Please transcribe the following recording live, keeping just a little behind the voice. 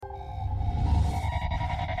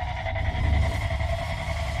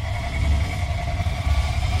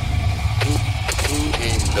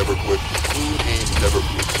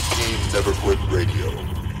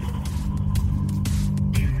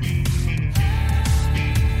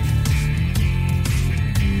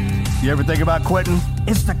You ever think about quitting?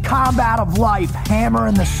 It's the combat of life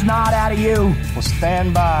hammering the snot out of you. Well,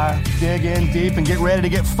 stand by, dig in deep, and get ready to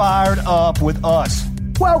get fired up with us.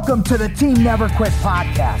 Welcome to the Team Never Quit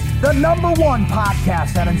podcast, the #1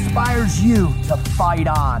 podcast that inspires you to fight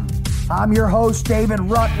on. I'm your host, David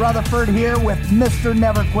Rutherford, here with Mr.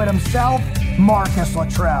 Never Quit himself, Marcus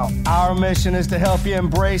Luttrell. Our mission is to help you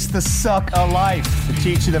embrace the suck of life, to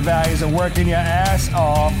teach you the values of working your ass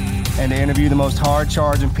off, and to interview the most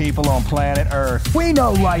hard-charging people on planet Earth. We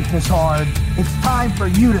know life is hard. It's time for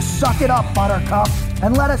you to suck it up, Buttercup,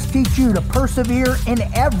 and let us teach you to persevere in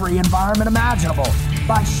every environment imaginable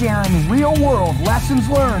by sharing real-world lessons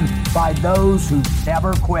learned by those who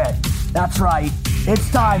never quit. That's right. It's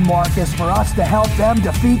time, Marcus, for us to help them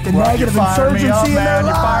defeat the negative insurgency in their lives.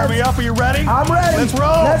 You fire me up. Are you ready? I'm ready. Let's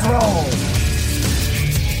roll. Let's roll.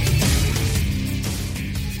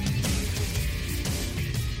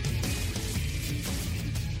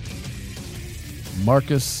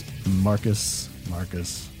 Marcus.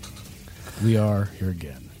 We are here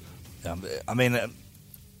again. I mean,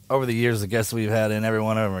 over the years, the guests we've had in, every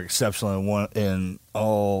one of them are exceptional in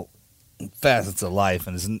all facets of life,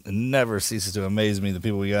 and it never ceases to amaze me, the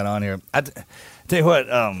people we got on here. I tell you what,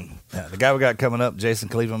 the guy we got coming up, Jason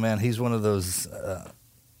Khalipa, man, he's one of those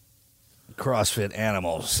CrossFit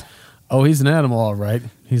animals. Oh, he's an animal, all right.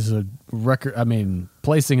 He's a record,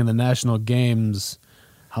 placing in the national games.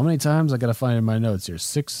 How many times? I got to find in my notes here.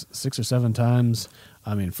 Six or seven times.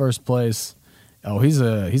 First place. Oh, he's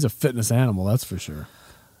a fitness animal, that's for sure.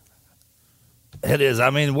 It is.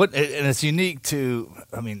 And it's unique to,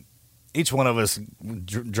 each one of us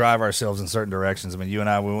drive ourselves in certain directions. You and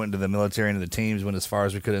I, we went into the military, into the teams, went as far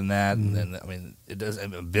as we could in that. Mm-hmm. And it does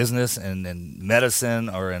in business and in medicine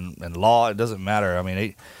or in law. It doesn't matter.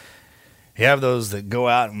 You have those that go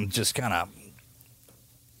out and just kind of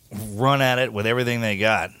run at it with everything they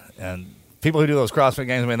got. And people who do those CrossFit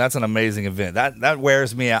games, that's an amazing event. That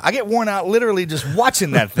wears me out. I get worn out literally just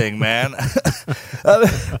watching that thing, man.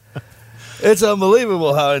 It's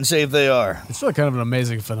unbelievable how in shape they are. It's really kind of an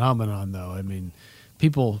amazing phenomenon, though.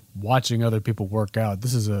 People watching other people work out.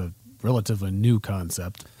 This is a relatively new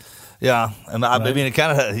concept. Yeah, and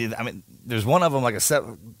right? There's one of them like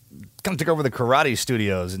kind of took over the karate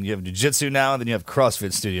studios, and you have jiu-jitsu now, and then you have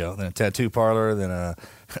CrossFit studio, then a tattoo parlor, then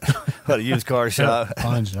a used car shop,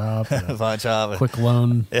 pawn shop, pawn quick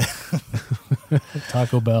loan,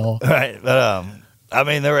 Taco Bell. Right, but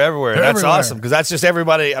they're everywhere. That's awesome because that's just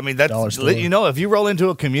everybody. That's if you roll into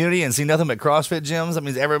a community and see nothing but CrossFit gyms, that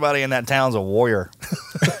means everybody in that town's a warrior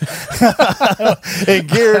and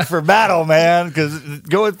geared for battle, man. Because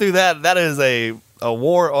going through that is a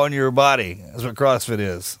war on your body. That's what CrossFit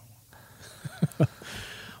is.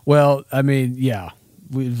 Well, yeah,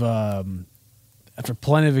 we've after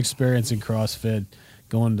plenty of experience in CrossFit,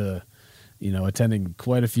 going to, attending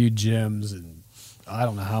quite a few gyms and I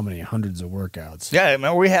don't know how many hundreds of workouts. Yeah,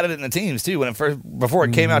 remember we had it in the teams too before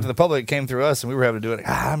it came out to the public. It came through us, and we were having to do it.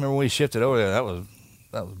 I remember when we shifted over there. That was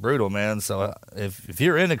brutal, man. So if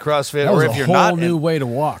you're into CrossFit, or if you're not, a whole new way to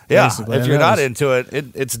walk. Yeah, basically. If you're not into it,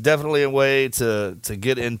 it's definitely a way to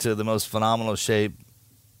get into the most phenomenal shape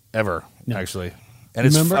ever. Yeah. Actually. And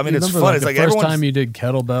it's fun. Like it's like the first time you did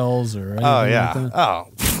kettlebells or anything. Oh yeah. Like that? Oh,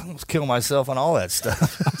 I was killing myself on all that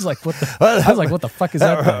stuff. I was like, what the fuck is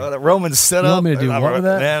that? That Roman setup. You want me to do what with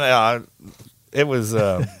that? Man, it was.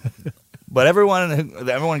 But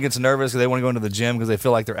everyone gets nervous because they want to go into the gym because they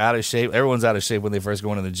feel like they're out of shape. Everyone's out of shape when they first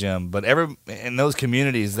go into the gym. But in those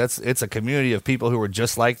communities, it's a community of people who are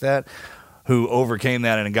just like that, who overcame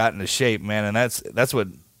that and got into shape, man. And that's what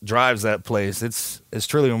drives that place. It's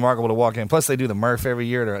truly remarkable to walk in. Plus, they do the Murph every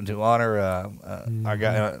year to honor our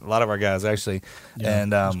guy, a lot of our guys actually. Yeah,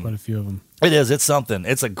 and there's quite a few of them. It is. It's something.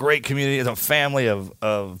 It's a great community. It's a family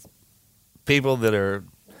of people that are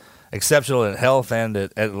exceptional at health and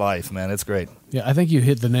at life. Man, it's great. Yeah, I think you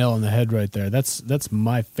hit the nail on the head right there. That's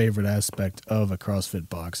my favorite aspect of a CrossFit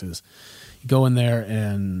box is you go in there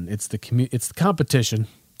and it's the competition.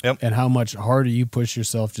 Yep. And how much harder you push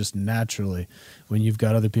yourself just naturally when you've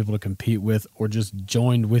got other people to compete with or just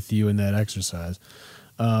joined with you in that exercise.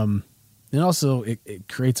 And also it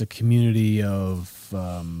creates a community of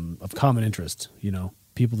common interest,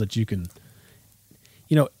 people that you can,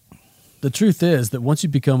 the truth is that once you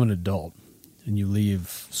become an adult and you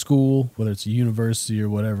leave school, whether it's a university or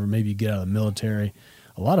whatever, maybe you get out of the military,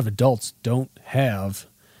 a lot of adults don't have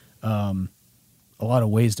a lot of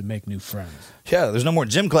ways to make new friends. Yeah, there's no more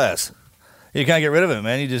gym class. You can't get rid of it,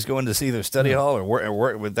 man. You just go into either study hall or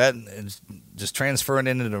work with that, and just transferring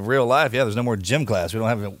it into real life. Yeah, there's no more gym class.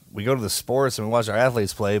 We go to the sports and we watch our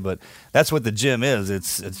athletes play, but that's what the gym is.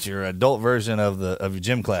 It's your adult version of your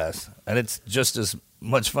gym class, and it's just as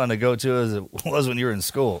much fun to go to as it was when you were in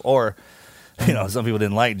school. Or, some people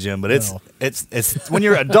didn't like gym, but it's when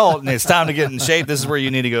you're adult and it's time to get in shape. This is where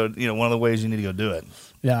you need to go. One of the ways you need to go do it.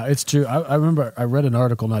 Yeah, it's true. I remember I read an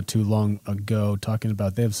article not too long ago talking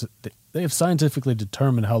about they have scientifically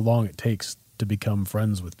determined how long it takes to become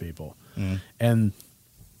friends with people. And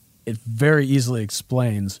it very easily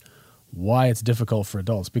explains why it's difficult for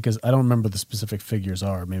adults, because I don't remember the specific figures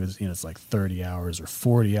are. Maybe it's like 30 hours or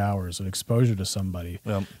 40 hours of exposure to somebody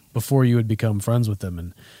before you would become friends with them.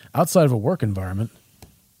 And outside of a work environment,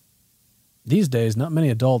 these days, not many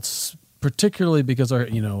adults, particularly because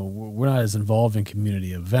we're not as involved in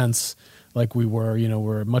community events like we were.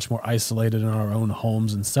 We're much more isolated in our own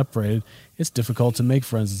homes and separated. It's difficult to make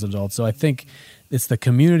friends as adults. So I think it's the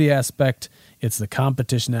community aspect, it's the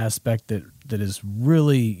competition aspect that is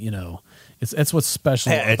really, it's what's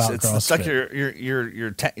special about CrossFit. It's like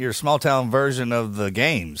your small town version of the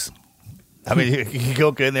games. I mean, you go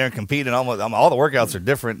in there and compete, and all the workouts are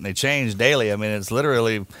different and they change daily. I mean, it's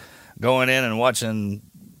literally going in and watching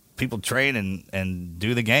people train and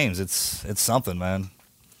do the games. It's something, man.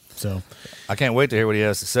 So I can't wait to hear what he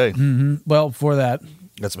has to say. Mm-hmm. Well, before that,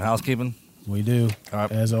 got some housekeeping. We do,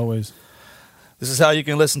 as always. This is how you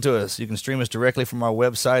can listen to us. You can stream us directly from our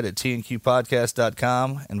website at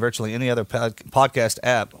tnqpodcast.com and virtually any other podcast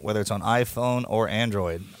app, whether it's on iPhone or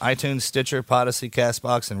Android. iTunes, Stitcher, Podyssey,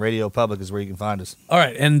 CastBox, and Radio Public is where you can find us. All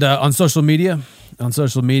right, and on social media,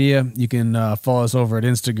 you can follow us over at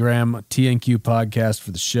Instagram, TNQ Podcast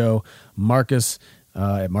for the show, Marcus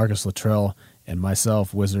at Marcus Luttrell, and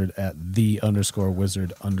myself, Wizard, at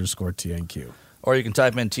 _Wizard_TNQ. Or you can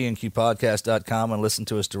type in tnqpodcast.com and listen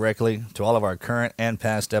to us directly to all of our current and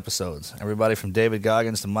past episodes. Everybody from David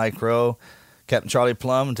Goggins to Mike Rowe, Captain Charlie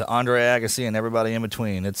Plum to Andre Agassi, and everybody in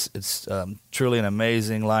between. It's truly an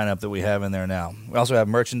amazing lineup that we have in there now. We also have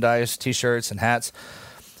merchandise, T-shirts, and hats.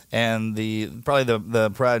 And probably the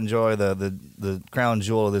pride and joy, the crown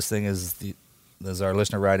jewel of this thing is our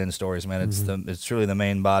listener write-in stories, man. It's truly the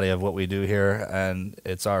main body of what we do here, and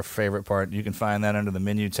it's our favorite part. You can find that under the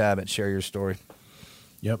menu tab at Share Your Story.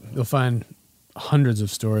 Yep, you'll find hundreds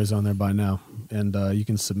of stories on there by now, and you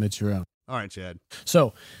can submit your own. All right, Chad.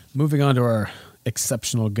 So, moving on to our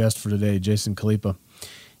exceptional guest for today, Jason Khalipa.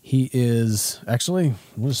 He is actually,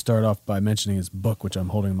 we'll start off by mentioning his book, which I'm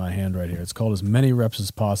holding in my hand right here. It's called As Many Reps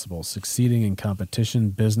as Possible, Succeeding in Competition,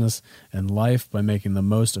 Business, and Life by Making the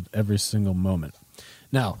Most of Every Single Moment.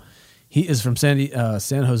 Now, he is from San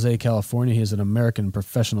Jose, California. He is an American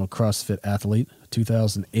professional CrossFit athlete,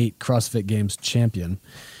 2008 CrossFit Games champion,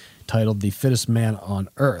 titled The Fittest Man on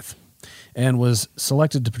Earth, and was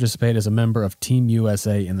selected to participate as a member of Team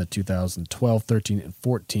USA in the 2012, 13, and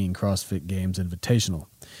 14 CrossFit Games Invitational.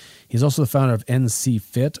 He's also the founder of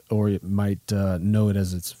NCFIT, or you might know it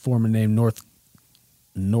as its former name, North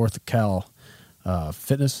Cal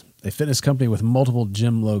Fitness, a fitness company with multiple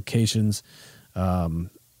gym locations in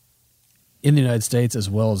the United States as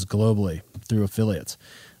well as globally through affiliates.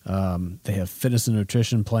 They have fitness and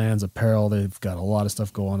nutrition plans, apparel. They've got a lot of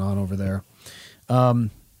stuff going on over there.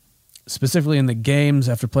 Specifically in the games,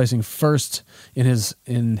 after placing first in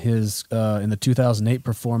the 2008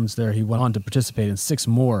 performance there, he went on to participate in 6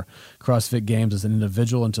 more CrossFit Games as an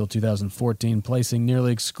individual until 2014, placing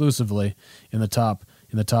nearly exclusively in the top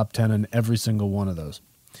 10 in every single one of those.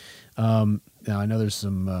 Now I know there's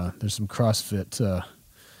some CrossFit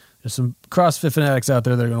fanatics out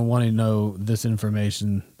there that are going to want to know this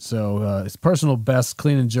information. So his personal best: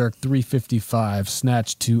 clean and jerk 355,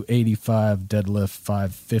 snatch 285, deadlift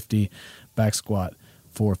 550, back squat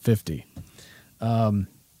 450.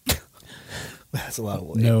 That's a lot of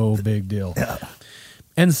weight. No big deal. Yeah.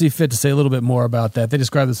 NCFIT, to say a little bit more about that, they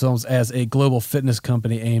describe themselves as a global fitness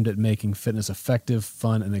company aimed at making fitness effective,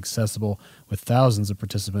 fun, and accessible with thousands of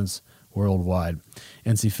participants worldwide.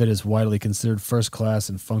 NCFIT is widely considered first class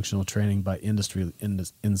in functional training by industry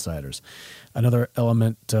insiders. Another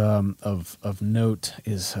element of note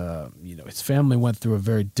is, his family went through a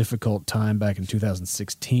very difficult time back in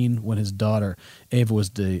 2016 when his daughter Ava was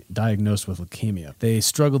diagnosed with leukemia. They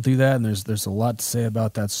struggled through that, and there's a lot to say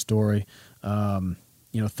about that story.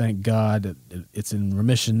 Thank God it's in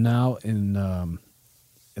remission now. In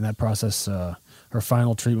that process, her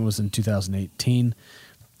final treatment was in 2018.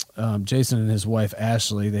 Jason and his wife,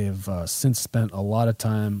 Ashley, they have since spent a lot of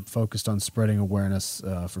time focused on spreading awareness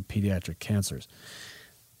for pediatric cancers.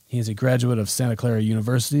 He is a graduate of Santa Clara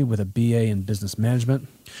University with a BA in business management.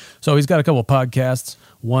 So he's got a couple podcasts.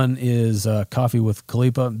 One is Coffee with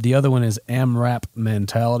Khalipa. The other one is AMRAP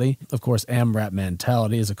Mentality. Of course, AMRAP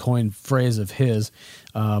Mentality is a coined phrase of his.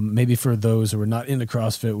 Maybe for those who are not into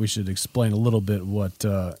CrossFit, we should explain a little bit what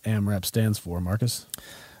AMRAP stands for, Marcus.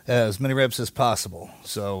 As many reps as possible.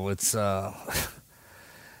 So it's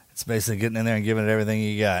basically getting in there and giving it everything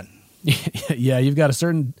you got. Yeah, you've got a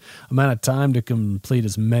certain amount of time to complete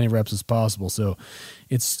as many reps as possible. So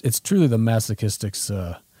it's truly the masochistic's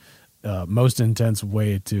most intense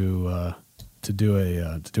way to do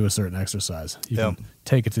a certain exercise. You can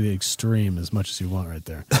take it to the extreme as much as you want right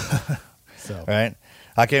there. So right,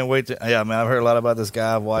 I can't wait to. Yeah, I mean, I've heard a lot about this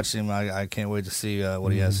guy. I've watched him. I can't wait to see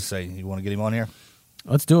what he has to say. You want to get him on here?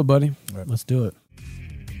 Let's do it, buddy. Right. Let's do it.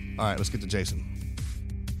 All right, let's get to Jason.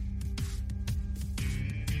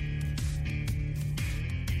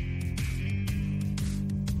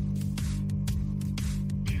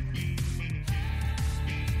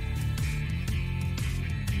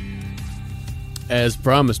 As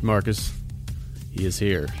promised, Marcus, he is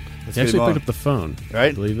here. He actually picked up the phone.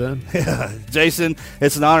 Right? Believe that? Yeah. Jason,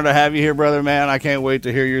 it's an honor to have you here, brother, man. I can't wait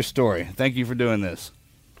to hear your story. Thank you for doing this.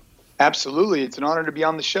 Absolutely. It's an honor to be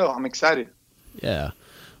on the show. I'm excited. Yeah.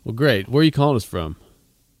 Well, great. Where are you calling us from?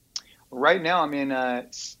 Right now, I'm in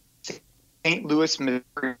St. Louis,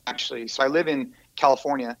 Missouri, actually. So I live in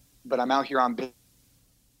California, but I'm out here on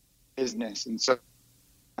business. And so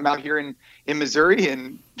I'm out here in Missouri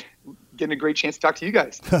and getting a great chance to talk to you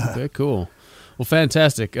guys. Okay, cool. Well,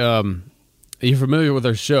 fantastic. You're familiar with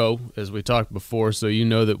our show, as we talked before, so you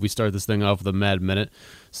know that we start this thing off with a Mad Minute,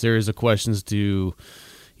 series of questions to,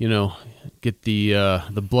 get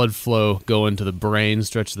the blood flow going to the brain,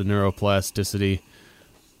 stretch the neuroplasticity,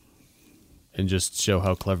 and just show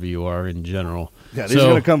how clever you are in general. Yeah, these are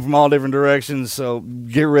going to come from all different directions, so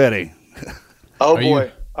get ready. Oh,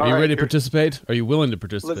 boy. Are you ready to participate? Are you willing to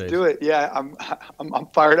participate? Let's do it. Yeah, I'm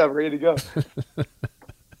fired up, ready to go.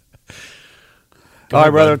 All right,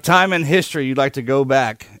 brother. Time in history you'd like to go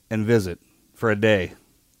back and visit for a day?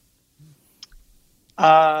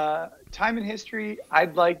 Time in history,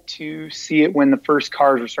 I'd like to see it when the first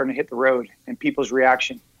cars were starting to hit the road and people's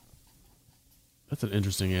reaction. That's an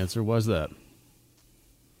interesting answer. Why is that?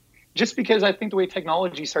 Just because I think the way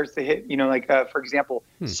technology starts to hit, for example,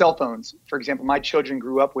 cell phones. For example, my children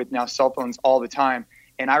grew up with now cell phones all the time.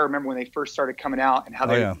 And I remember when they first started coming out and how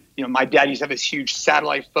my dad used to have this huge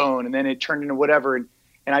satellite phone and then it turned into whatever. And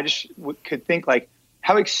I just could think like,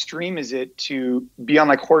 how extreme is it to be on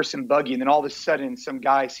like horse and buggy and then all of a sudden some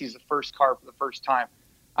guy sees the first car for the first time?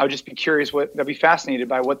 I would just be curious I'd be fascinated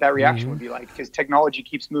by what that reaction would be like because technology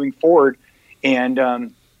keeps moving forward. And,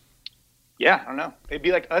 I don't know. It'd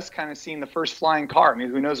be like us kind of seeing the first flying car. I mean,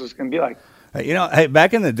 who knows what it's going to be like. Hey,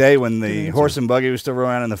 back in the day when the horse and buggy was still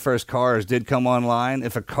around and the first cars did come online,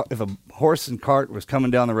 if a horse and cart was coming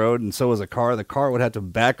down the road and so was a car, the car would have to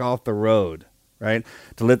back off the road, right,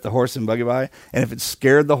 to let the horse and buggy by. And if it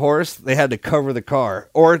scared the horse, they had to cover the car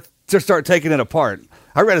or to start taking it apart.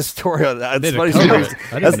 I read a story on that. It's funny story.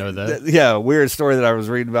 I didn't know that. Yeah, weird story that I was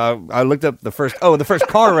reading about. I looked up the first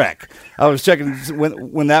car wreck. I was checking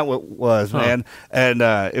when that was, man. And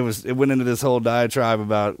it went into this whole diatribe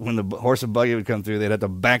about when the horse and buggy would come through, they'd have to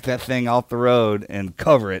back that thing off the road and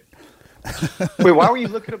cover it. Wait, why were you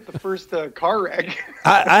looking up the first car wreck?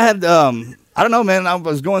 I had, I don't know, man. I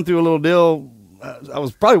was going through a little deal. I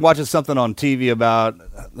was probably watching something on TV about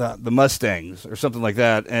the Mustangs or something like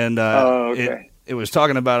that. And it was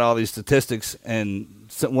talking about all these statistics, and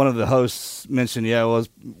one of the hosts mentioned, I was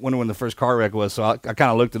wondering when the first car wreck was, so I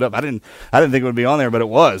kind of looked it up. I didn't think it would be on there, but it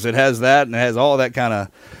was. It has that, and it has all that kind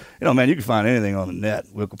of, man, you can find anything on the net,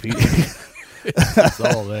 Wikipedia. It's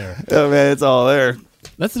all there. Oh, man, it's all there.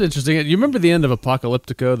 That's an interesting. You remember the end of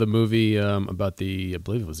Apocalyptico, the movie about I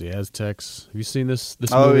believe it was the Aztecs. Have you seen this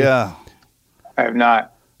movie? Oh, yeah. I have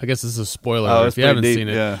not. I guess this is a spoiler if you haven't seen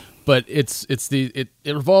it. Yeah. But it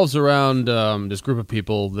revolves around this group of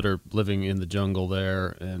people that are living in the jungle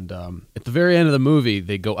there, and at the very end of the movie,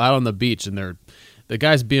 they go out on the beach, and the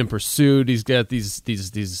guy's being pursued. He's got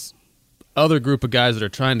these other group of guys that are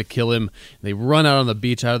trying to kill him. They run out on the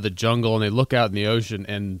beach, out of the jungle, and they look out in the ocean,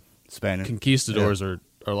 and conquistadors are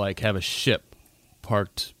like have a ship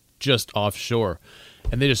parked just offshore,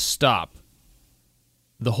 and they just stop.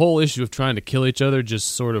 The whole issue of trying to kill each other just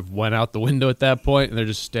sort of went out the window at that point, and they're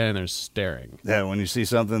just standing there staring. Yeah, when you see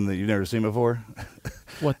something that you've never seen before.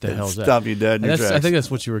 What the hell's that? Stop you dead in your tracks. I think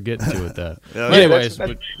that's what you were getting to with that. Anyways,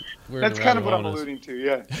 that's kind of what I'm alluding to,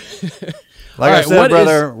 yeah. Like I said,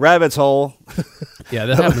 brother, rabbit's hole. Yeah,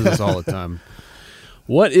 that happens to us all the time.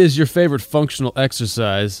 What is your favorite functional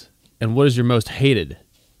exercise, and what is your most hated?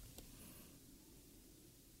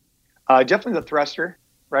 Definitely the thruster,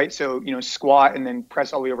 right? So, squat and then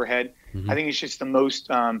press all the way overhead. I think it's just the most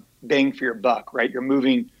bang for your buck, right? You're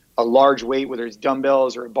moving a large weight, whether it's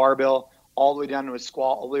dumbbells or a barbell, all the way down to a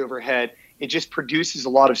squat, all the way overhead. It just produces a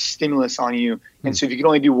lot of stimulus on you. And so if you could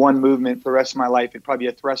only do one movement for the rest of my life, it'd probably be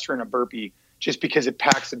a thruster and a burpee, just because it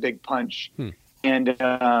packs a big punch.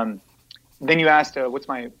 And then you asked, what's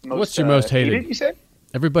your most hated? You said?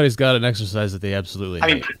 Everybody's got an exercise that they absolutely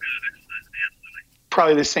hate.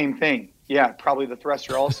 Probably the same thing. Yeah, probably the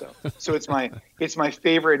thruster also. So it's my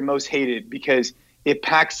favorite and most hated because it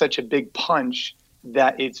packs such a big punch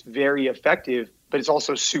that it's very effective, but it's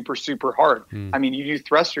also super, super hard. I mean, you do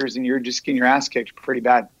thrusters and you're just getting your ass kicked pretty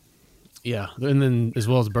bad. Yeah, and then as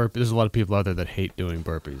well as burpees, there's a lot of people out there that hate doing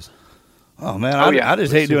burpees. Oh, man, I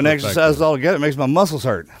just hate doing exercises altogether. It makes my muscles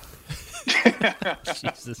hurt.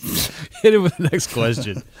 Jesus. Hit it with the next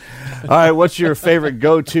question. All right, what's your favorite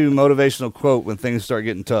go-to motivational quote when things start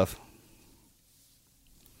getting tough?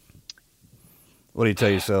 What do you tell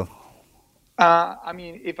yourself? I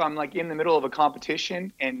mean, if I'm like in the middle of a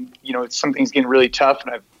competition and something's getting really tough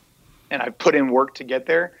and I've put in work to get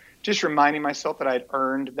there, just reminding myself that I'd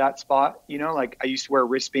earned that spot. Like I used to wear a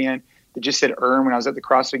wristband that just said earn when I was at the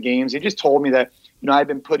CrossFit Games. It just told me that I'd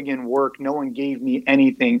been putting in work. No one gave me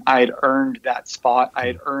anything. I had earned that spot. I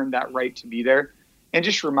had earned that right to be there, and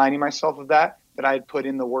just reminding myself of that I had put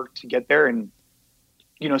in the work to get there. And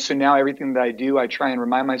so now everything that I do, I try and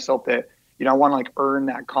remind myself that I want to like earn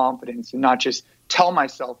that confidence and not just tell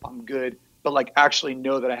myself I'm good, but like actually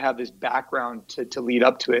know that I have this background to lead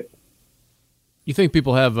up to it. You think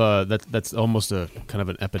people have that's almost a kind of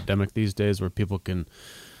an epidemic these days where people can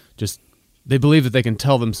they believe that they can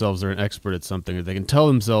tell themselves they're an expert at something, or they can tell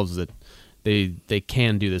themselves that they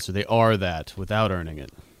can do this or they are that without earning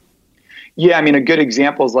it. Yeah, I mean, a good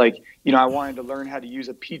example is like, I wanted to learn how to use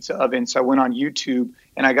a pizza oven, so I went on YouTube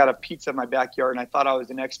and I got a pizza in my backyard and I thought I was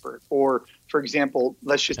an expert. Or, for example,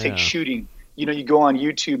 let's just take shooting. You go on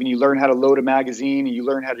YouTube and you learn how to load a magazine and you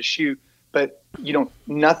learn how to shoot, but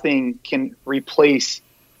nothing can replace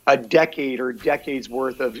a decade or decades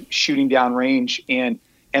worth of shooting down range and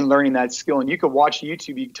learning that skill. And you could watch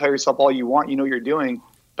YouTube, you can tell yourself all you want, what you're doing,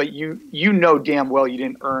 but you know damn well you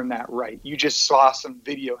didn't earn that right. You just saw some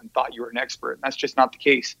video and thought you were an expert. And that's just not the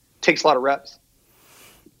case. It takes a lot of reps.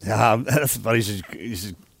 Yeah, that's funny. You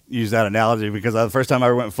should use that analogy because the first time I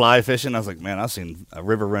went fly fishing, I was like, man, I've seen a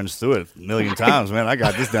river runs through it a million times. Man, I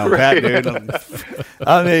got this down pat, dude.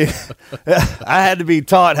 I mean, I had to be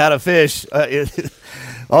taught how to fish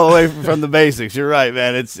all the way from the basics. You're right,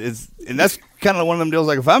 man. And that's kind of one of them deals.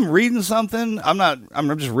 Like if I'm reading something,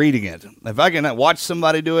 I'm just reading it. If I can watch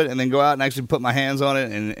somebody do it and then go out and actually put my hands on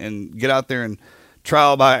it and get out there and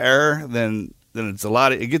trial by error, then it's a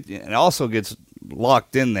lot. It also gets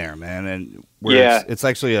locked in there, man. And it's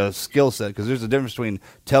actually a skill set because there's a difference between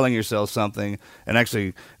telling yourself something and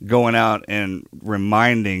actually going out and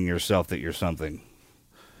reminding yourself that you're something.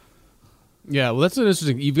 Yeah, well, that's an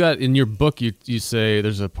interesting. You've got in your book, you say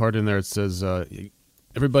there's a part in there that says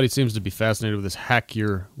everybody seems to be fascinated with this hack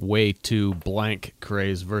your way to blank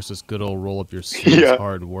craze versus good old roll up your sleeves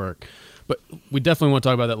hard work. But we definitely want to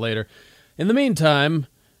talk about that later. In the meantime,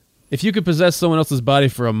 if you could possess someone else's body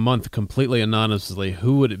for a month completely anonymously,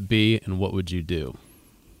 who would it be and what would you do?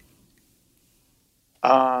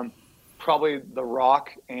 Probably The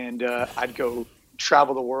Rock, and I'd go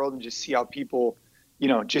travel the world and just see how people,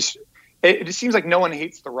 it just seems like no one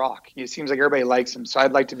hates The Rock. It seems like everybody likes him. So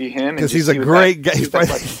I'd like to be him. Because he's a great guy.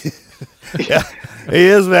 Yeah, he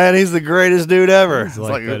is, man. He's the greatest dude ever. It's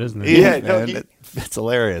like that, isn't it? Yeah, it's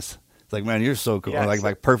hilarious. It's like, man, you're so cool. Yeah,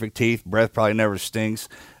 like perfect teeth. Breath probably never stinks.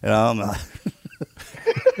 Oh,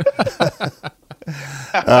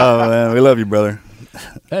 man, we love you, brother.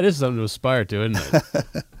 That is something to aspire to, isn't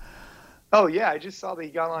it? Oh, yeah. I just saw that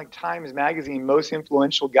he got on like Times Magazine, most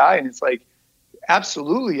influential guy. And it's like,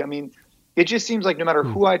 absolutely. I mean, it just seems like no matter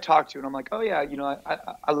who I talk to, and I'm like, oh yeah,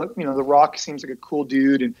 I look, The Rock seems like a cool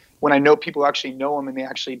dude. And when I know people actually know him and they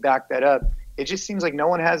actually back that up, it just seems like no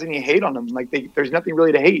one has any hate on him. Like there's nothing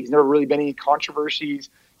really to hate. He's never really been any controversies.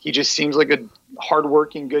 He just seems like a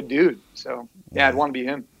hardworking, good dude. So yeah, I'd want to be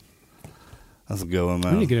him. That's a good one,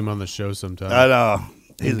 man. We need to get him on the show sometime. I know.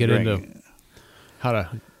 He's get into how to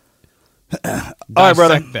all right,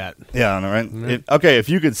 brother. That. Yeah, all right. Okay, if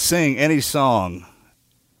you could sing any song,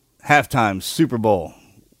 halftime, Super Bowl,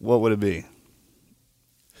 what would it be?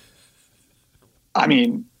 I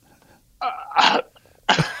mean,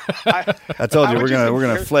 I told you we're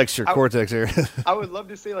gonna flex your cortex here. I would love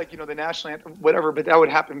to say like, the national anthem, whatever, but that would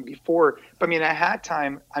happen before. But I mean, at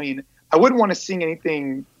halftime, I wouldn't want to sing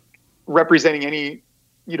anything representing any,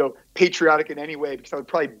 patriotic in any way, because I would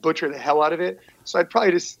probably butcher the hell out of it. So I'd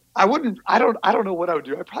probably I don't know what I would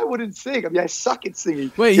do. I probably wouldn't sing. I mean, I suck at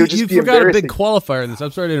singing. Wait, you forgot a big qualifier in this.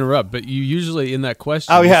 I'm sorry to interrupt, but you usually in that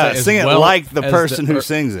question. Oh yeah, sing it like the person who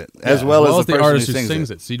sings it, as well as the artist who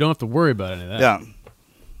sings it. So you don't have to worry about any of that. Yeah,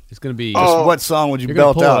 it's going to be. What song would you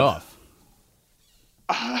belt out?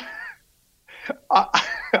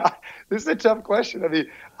 This is a tough question. I mean,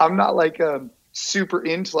 I'm not like super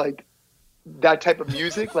into like that type of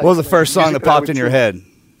music. Like, what was the first song that popped in your head?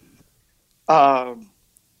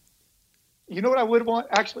 You know what I would want,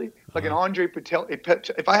 actually? Like an Andre Patel.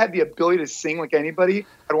 If I had the ability to sing like anybody,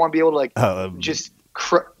 I'd want to be able to like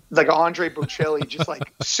Andre Bocelli, just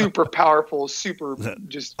like super powerful, super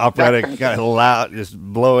just operatic, kind of loud, just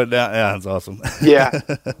blow it down. Yeah, that's awesome. Yeah,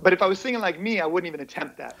 but if I was singing like me, I wouldn't even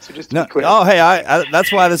attempt that. So just to be clear. Oh, hey, I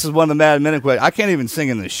that's why this is one of the Mad Minute questions. I can't even sing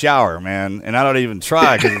in the shower, man, and I don't even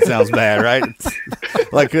try because it sounds bad, right?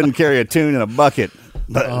 Like couldn't carry a tune in a bucket.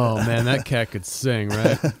 But, oh man, that cat could sing,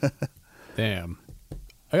 right? Damn.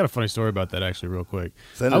 I got a funny story about that actually real quick.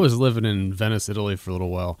 I was living in Venice, Italy for a little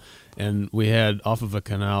while, and we had off of a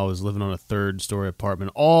canal, I was living on a 3rd-story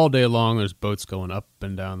apartment. All day long there's boats going up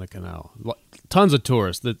and down the canal. Tons of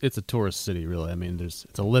tourists. It's a tourist city, really. I mean, it's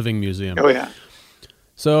a living museum. Oh yeah.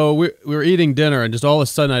 So we were eating dinner, and just all of a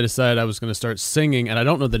sudden I decided I was going to start singing, and I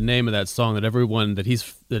don't know the name of that song that everyone that he's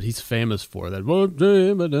famous for. That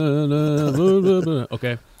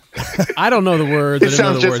okay. I don't know the words. It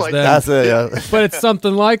sounds just like that. That's it, yeah. But it's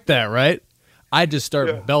something like that, right? I just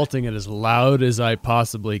start belting it as loud as I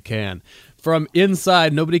possibly can. From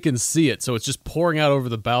inside, nobody can see it, so it's just pouring out over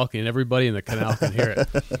the balcony, and everybody in the canal can hear it.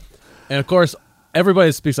 And of course, everybody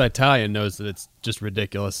that speaks Italian knows that it's just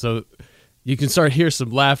ridiculous. So you can start hear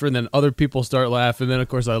some laughter, and then other people start laughing. And then, of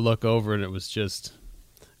course, I look over, and it was just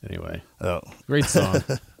anyway. Oh, great song.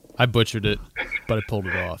 I butchered it, but I pulled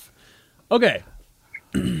it off. Okay.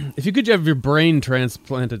 If you could have your brain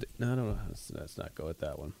transplanted... No, I don't know. Let's not go with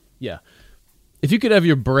that one. Yeah. If you could have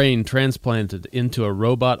your brain transplanted into a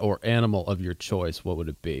robot or animal of your choice, what would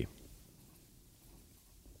it be?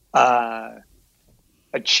 A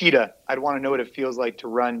cheetah. I'd want to know what it feels like to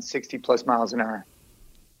run 60-plus miles an hour.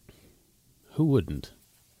 Who wouldn't?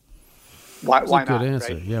 Why That's not? a good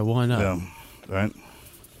answer. Right? Yeah, why not? Yeah, right.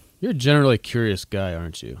 You're a generally curious guy,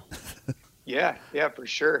 aren't you? Yeah, for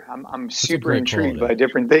sure. I'm super intrigued quality. by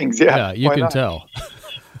different things. Yeah, you can tell.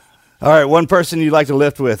 All right, one person you'd like to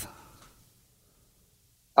lift with?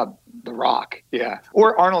 The Rock, yeah,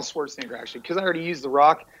 or Arnold Schwarzenegger actually, because I already used The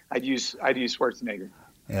Rock. I'd use Schwarzenegger,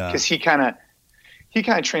 because he kind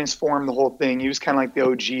of transformed the whole thing. He was kind of like the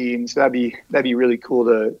OG, and so that'd be really cool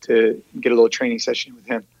to get a little training session with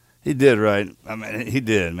him. He did, right? I mean, he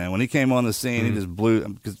did, man. When he came on the scene, he just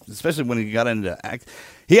blew. Especially when he got into act,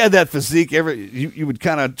 he had that physique. You would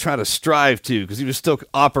kind of try to strive to, because he was still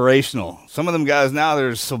operational. Some of them guys now,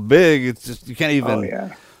 they're so big, it's just you can't even. Oh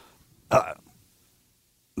yeah.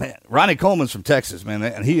 Man, Ronnie Coleman's from Texas, man,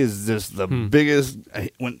 and he is just the biggest.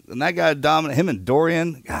 When that guy dominated, him and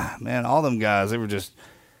Dorian, God, man, all them guys, they were just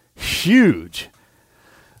huge.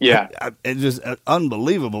 Yeah, it's just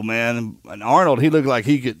unbelievable, man. And Arnold, he looked like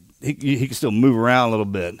he could still move around a little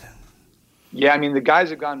bit. Yeah, I mean, the guys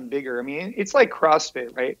have gotten bigger. I mean, it's like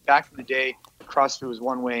CrossFit, right? Back in the day, CrossFit was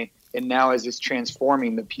one way, and now as it's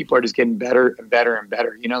transforming, the people are just getting better and better and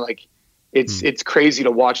better. You know, like it's crazy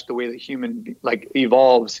to watch the way the human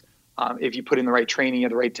evolves if you put in the right training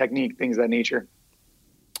and the right technique, things of that nature.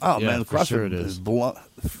 Oh yeah, man, the CrossFit is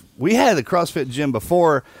we had the CrossFit gym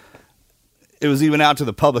before it was even out to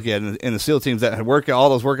the public yet, in the SEAL teams that had all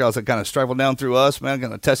those workouts that kind of struggled down through us, man,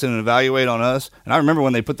 kind of tested and evaluate on us. And I remember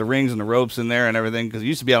when they put the rings and the ropes in there and everything, because it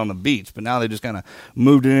used to be out on the beach, but now they just kind of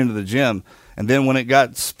moved it into the gym. And then when it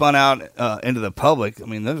got spun out into the public, I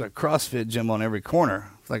mean, there's a CrossFit gym on every corner.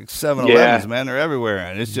 It's like 7-Elevens, man. They're everywhere.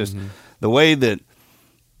 And it's just the way that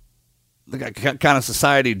the kind of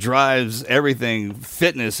society drives everything.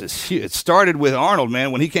 Fitness is huge. It started with Arnold,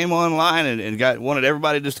 man, when he came online and wanted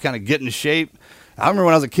everybody just to kind of get in shape. I remember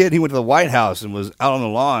when I was a kid, he went to the White House and was out on the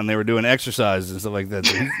lawn. They were doing exercises and stuff like that.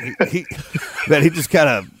 So he just kind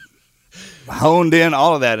of honed in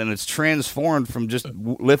all of that, and it's transformed from just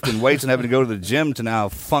lifting weights and having to go to the gym to now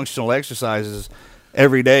functional exercises,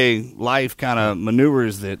 everyday life kind of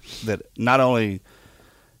maneuvers that not only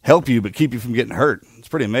help you but keep you from getting hurt. It's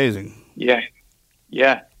pretty amazing. Yeah.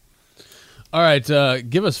 All right,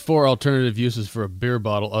 give us 4 alternative uses for a beer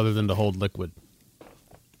bottle other than to hold liquid.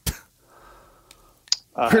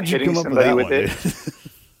 hitting somebody with it.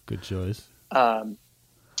 Good choice.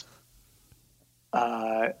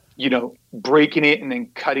 Breaking it and then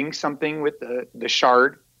cutting something with the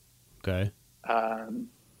shard. Okay.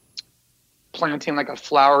 Planting like a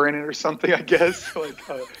flower in it or something, I guess.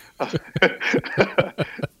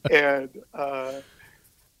 And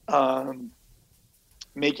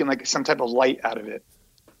making like some type of light out of it.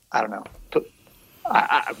 I don't know.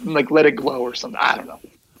 Like let it glow or something. I don't know.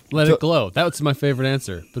 Let it glow. That was my favorite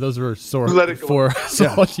answer. But those were Let it glow.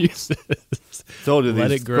 what you said. Told you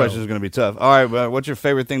these questions are going to be tough. All right, well, what's your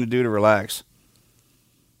favorite thing to do to relax?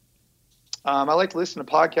 I like to listen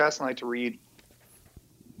to podcasts and I like to read.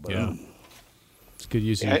 Yeah. It's good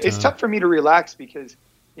use of your time. It's tough for me to relax because,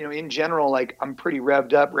 in general, like I'm pretty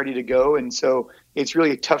revved up, ready to go. And so it's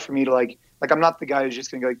really tough for me to like I'm not the guy who's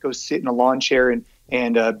just going to go sit in a lawn chair and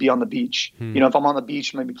be on the beach. If I'm on the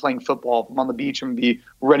beach, I'm going to be playing football. If I'm on the beach, I'm going to be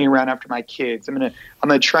running around after my kids. I'm going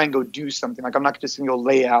to try and go do something. Like I'm not just going to go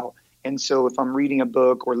lay out. And so if I'm reading a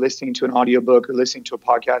book or listening to an audiobook or listening to a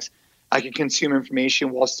podcast, I can consume information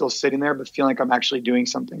while still sitting there, but feel like I'm actually doing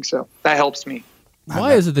something. So that helps me.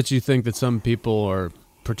 Why is it that you think that some people are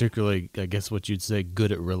particularly, I guess what you'd say,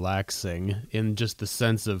 good at relaxing in just the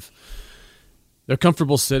sense of they're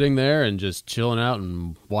comfortable sitting there and just chilling out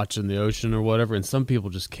and watching the ocean or whatever, and some people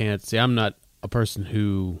just can't? See, I'm not a person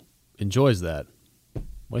who enjoys that.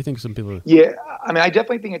 What do you think some people are? Yeah, I mean, I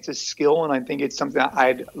definitely think it's a skill, and I think it's something that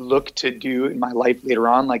I'd look to do in my life later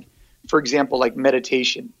on. Like, for example, like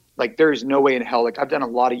meditation. Like, there is no way in hell. Like, I've done a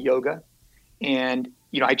lot of yoga, and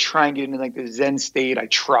I try and get into like the Zen state. I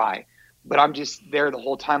try, but I'm just there the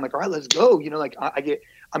whole time. Like, all right, let's go.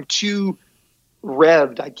 I'm too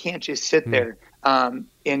revved. I can't just sit there.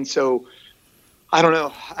 And so I don't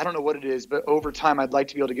know what it is, but over time, I'd like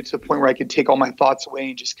to be able to get to the point where I could take all my thoughts away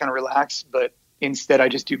and just kind of relax. But instead, I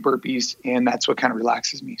just do burpees, and that's what kind of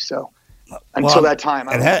relaxes me. So until that time,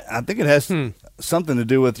 I think it has something to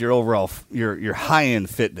do with your overall your high end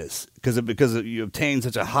fitness because you obtain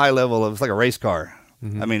such a high level of, it's like a race car.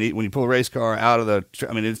 I mean, when you pull a race car out of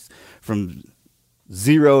it's from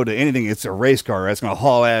zero to anything. It's a race car. It's going to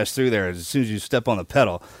haul ass through there as soon as you step on the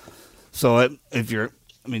pedal. So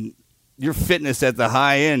your fitness at the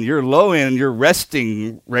high end, your low end, your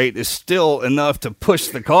resting rate is still enough to push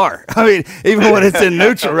the car. I mean, even when it's in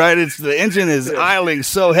neutral, right? The engine is idling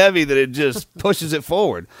so heavy that it just pushes it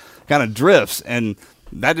forward, kind of drifts. And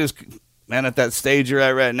that just, man, at that stage you're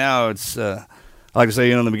at right now, it's, like I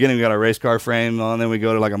say, in the beginning we got our race car frame on, then we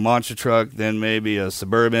go to like a monster truck, then maybe a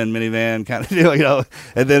Suburban minivan kind of deal,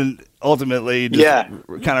 and then ultimately just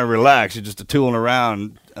kind of relax. You're just tooling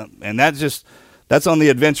around. And that's on the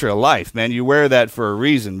adventure of life, man. You wear that for a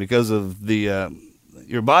reason because of the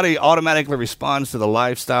your body automatically responds to the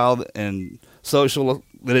lifestyle and social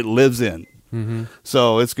that it lives in.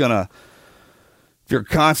 So it's gonna. If you're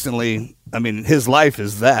constantly, his life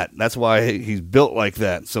is that. That's why he's built like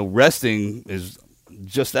that. So resting is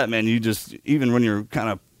just that, man. You just, even when you're kind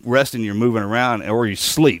of resting, you're moving around, or you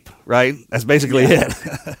sleep, right? That's basically it.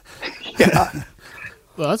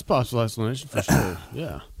 Well, that's a possible explanation for sure.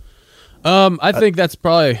 Yeah. I think that's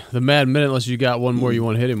probably the Mad Minute, unless you got one more you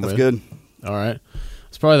want to hit him with. That's good. All right.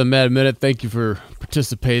 It's probably the Mad Minute. Thank you for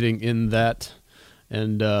participating in that.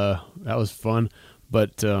 And that was fun.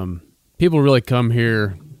 But people really come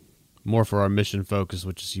here more for our mission focus,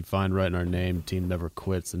 which is you find right in our name, Team Never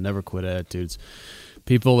Quits, and Never Quit attitudes.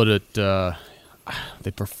 People that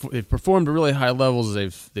they've performed at really high levels.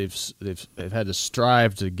 They've had to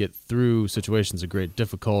strive to get through situations of great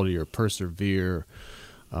difficulty or persevere.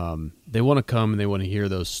 They want to come and they want to hear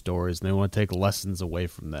those stories, and they want to take lessons away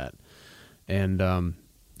from that. And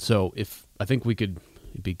so I think it'd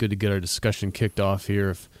be good to get our discussion kicked off here.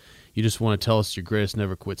 If you just want to tell us your greatest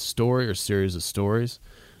Never Quit story or series of stories,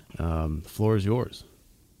 the floor is yours.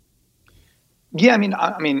 Yeah,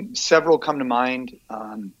 I mean, several come to mind.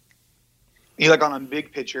 Like on a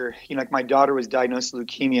big picture, like my daughter was diagnosed with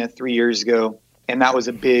leukemia 3 years ago, and that was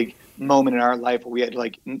a big moment in our life where we had to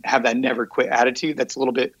like have that never quit attitude. That's a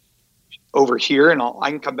little bit over here, and I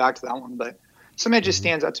can come back to that one. But something that just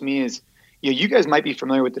stands out to me is, you guys might be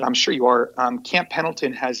familiar with it. I'm sure you are. Camp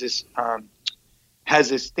Pendleton has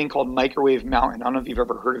this thing called Microwave Mountain. I don't know if you've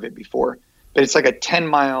ever heard of it before, but it's like a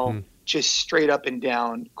 10-mile just straight up and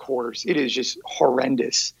down course. It is just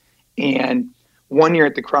horrendous. And one year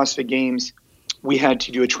at the CrossFit Games, we had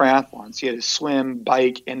to do a triathlon. So you had to swim,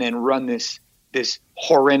 bike, and then run this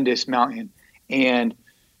horrendous mountain. And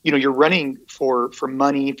you're running for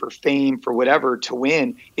money, for fame, for whatever to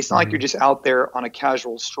win. It's not like you're just out there on a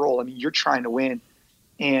casual stroll. I mean, you're trying to win.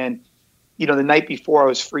 And the night before I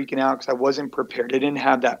was freaking out because I wasn't prepared. I didn't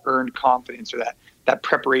have that earned confidence or that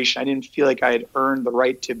preparation. I didn't feel like I had earned the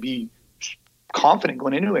right to be confident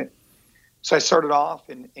going into it. So I started off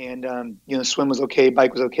and swim was okay,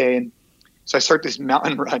 bike was okay. And so I start this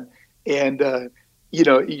mountain run and,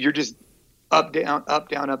 you're just up, down, up,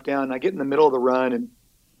 down, up, down. And I get in the middle of the run. And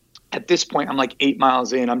at this point, I'm like 8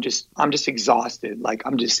 miles in. I'm just exhausted. Like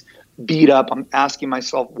I'm just beat up. I'm asking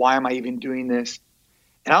myself, why am I even doing this?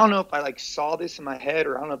 And I don't know if I saw this in my head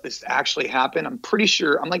or I don't know if this actually happened. I'm pretty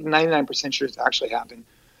sure, I'm like 99% sure it's actually happened.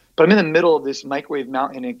 But I'm in the middle of this microwave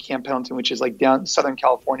mountain in Camp Pendleton, which is down Southern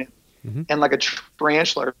California. Mm-hmm. And a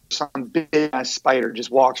tarantula or some big ass spider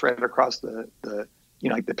just walks right across the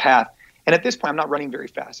path. And at this point, I'm not running very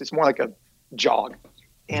fast. It's more like a jog.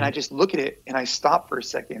 And I just look at it and I stop for a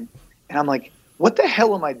second and I'm like, what the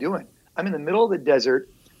hell am I doing? I'm in the middle of the desert.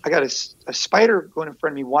 I got a spider going in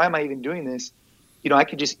front of me. Why am I even doing this? I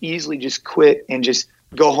could just easily just quit and just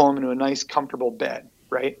go home into a nice, comfortable bed.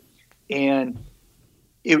 Right. And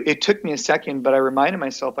it took me a second, but I reminded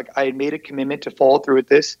myself, I had made a commitment to follow through with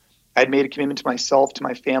this. I had made a commitment to myself, to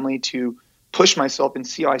my family, to push myself and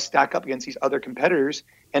see how I stack up against these other competitors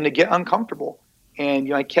and to get uncomfortable.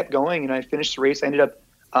 And, I kept going and I finished the race. I ended up,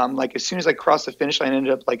 as soon as I crossed the finish line, I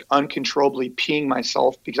ended up uncontrollably peeing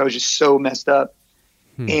myself because I was just so messed up.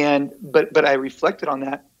 And, but I reflected on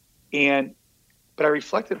that and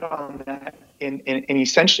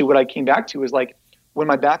essentially what I came back to was when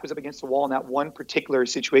my back was up against the wall in that one particular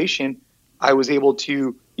situation, I was able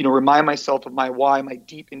to, remind myself of my why, my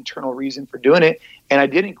deep internal reason for doing it. And I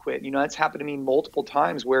didn't quit. That's happened to me multiple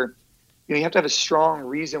times where, you have to have a strong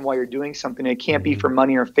reason why you're doing something. It can't be for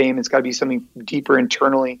money or fame. It's got to be something deeper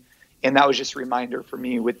internally. And that was just a reminder for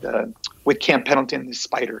me with Camp Pendleton, the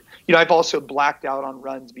spider. I've also blacked out on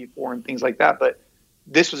runs before and things like that, but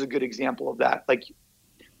this was a good example of that. I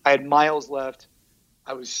had miles left.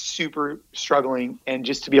 I was super struggling, and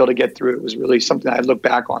just to be able to get through it was really something I look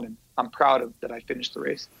back on, and I'm proud of that I finished the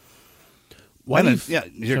race.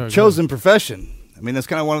 Your chosen profession. I mean, that's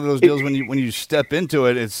kind of one of those deals when you step into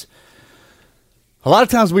it. It's a lot of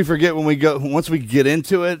times we forget once we get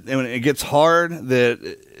into it and when it gets hard that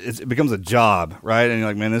it becomes a job, right? And you're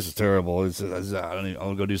like, man, this is terrible.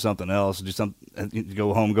 I'll go do something else,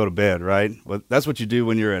 go home, go to bed, right? But that's what you do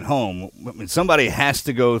when you're at home. I mean, somebody has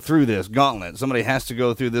to go through this gauntlet. Somebody has to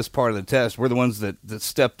go through this part of the test. We're the ones that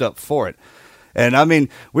stepped up for it. And I mean,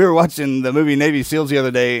 we were watching the movie Navy SEALs the other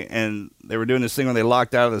day, and they were doing this thing where they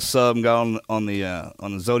locked out of the sub and got on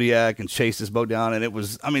the Zodiac and chased this boat down. And it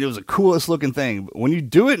was the coolest looking thing. But when you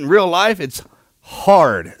do it in real life, it's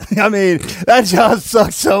hard. I mean, that job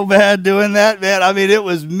sucked so bad doing that, man. I mean, it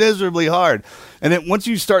was miserably hard. And then once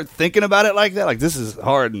you start thinking about it like that, this is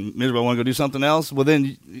hard and miserable, I want to go do something else, well,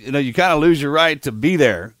 then, you kind of lose your right to be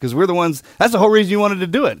there because we're the ones, that's the whole reason you wanted to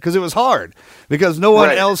do it, because it was hard, because no one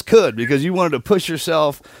else could, because you wanted to push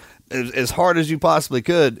yourself as hard as you possibly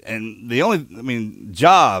could. And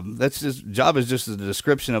job is just a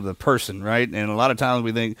description of the person, right? And a lot of times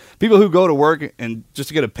we think people who go to work and just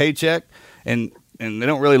to get a paycheck and they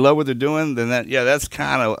don't really love what they're doing, then that's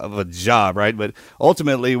kind of a job, right? But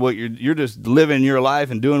ultimately, what you're just living your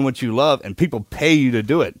life and doing what you love, and people pay you to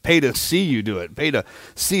do it, pay to see you do it, pay to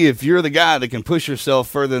see if you're the guy that can push yourself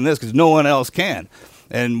further than this, because no one else can.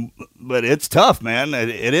 But it's tough, man.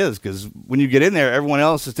 It is, because when you get in there, everyone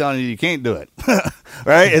else is telling you can't do it,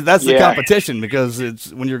 right? That's the competition, because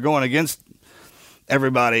it's when you're going against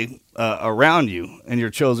everybody around you in your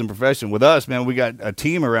chosen profession. With us, man, we got a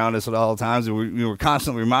team around us at all times, and we were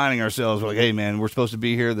constantly reminding ourselves, like, hey, man, we're supposed to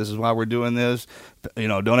be here. This is why we're doing this.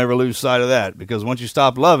 Don't ever lose sight of that, because once you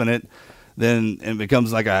stop loving it, then it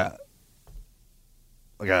becomes I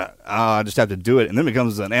just have to do it, and then it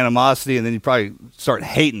becomes an animosity, and then you probably start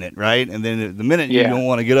hating it, right? And then the minute you don't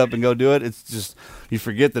want to get up and go do it, it's just you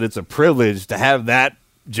forget that it's a privilege to have that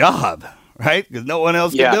job, right? Because no one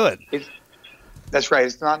else can do it. That's right.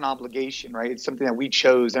 It's not an obligation, right? It's something that we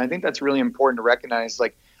chose. And I think that's really important to recognize.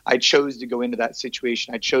 I chose to go into that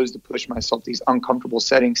situation. I chose to push myself to these uncomfortable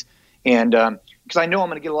settings. And because I know I'm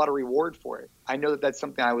going to get a lot of reward for it. I know that that's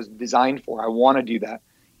something I was designed for. I want to do that.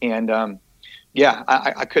 And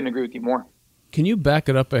I couldn't agree with you more. Can you back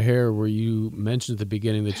it up a hair where you mentioned at the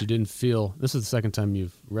beginning that you didn't feel, this is the second time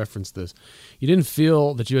you've referenced this, you didn't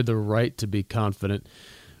feel that you had the right to be confident.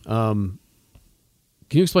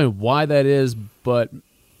 Can you explain why that is, but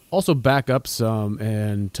also back up some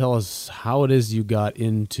and tell us how it is you got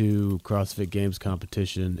into CrossFit Games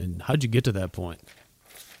competition and how'd you get to that point?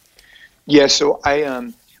 Yeah, so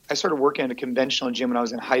I started working at a conventional gym when I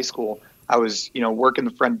was in high school. I was, working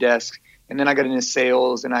the front desk, and then I got into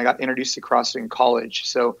sales, and I got introduced to CrossFit in college.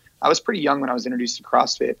 So I was pretty young when I was introduced to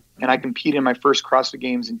CrossFit, and I competed in my first CrossFit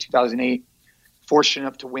Games in 2008. fortunate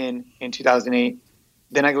enough to win in 2008.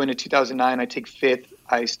 Then I go into 2009, I take 5th.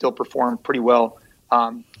 I still perform pretty well.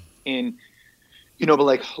 But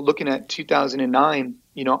like looking at 2009,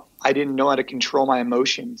 I didn't know how to control my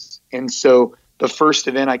emotions. And so the first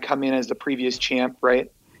event I come in as the previous champ,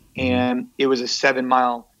 right? And it was a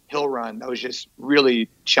 7-mile hill run. That was just really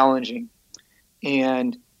challenging.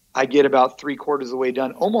 And I get about 3/4 of the way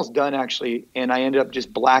done, almost done actually. And I ended up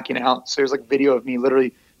just blacking out. So there's like video of me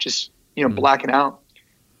literally just, blacking out.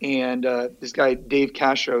 And this guy, Dave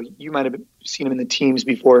Castro, you might have seen him in the teams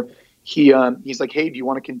before. He's like, hey, do you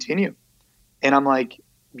want to continue? And I'm like,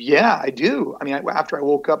 yeah, I do. I mean, after I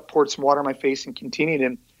woke up, poured some water on my face and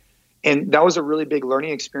continued. And that was a really big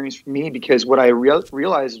learning experience for me, because what I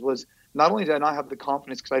realized was not only did I not have the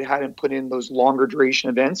confidence because I hadn't put in those longer duration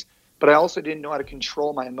events, but I also didn't know how to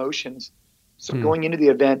control my emotions. So going into the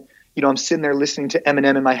event, I'm sitting there listening to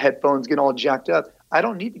Eminem in my headphones, getting all jacked up. I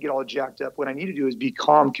don't need to get all jacked up. What I need to do is be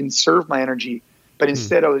calm, conserve my energy. But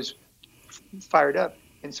instead I was fired up.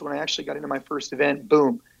 And so when I actually got into my first event,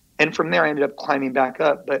 boom. And from there I ended up climbing back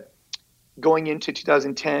up. But going into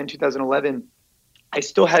 2010, 2011, I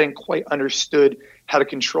still hadn't quite understood how to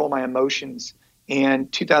control my emotions. And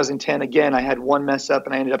 2010, again, I had one mess up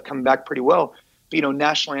and I ended up coming back pretty well. But,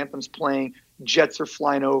 national anthem's playing, jets are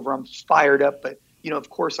flying over, I'm fired up, but of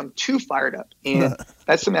course I'm too fired up. And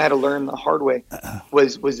that's something I had to learn the hard way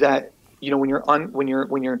was that, when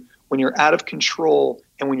you're out of control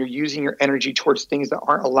and when you're using your energy towards things that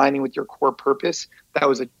aren't aligning with your core purpose, that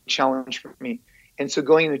was a challenge for me. And so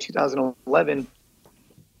going into 2011,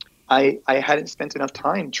 I hadn't spent enough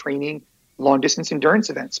time training long distance endurance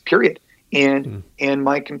events, period. And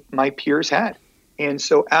my peers had. And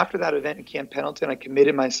so after that event in Camp Pendleton, I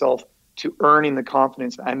committed myself to earning the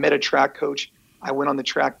confidence. I met a track coach. I went on the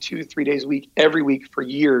track 2-3 days a week, every week for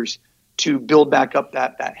years to build back up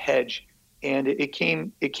that hedge. And it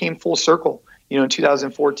came full circle. In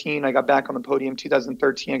 2014, I got back on the podium.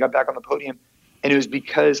 2013, I got back on the podium. And it was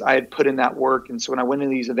because I had put in that work. And so when I went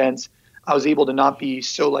into these events, I was able to not be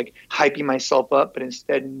so like hyping myself up, but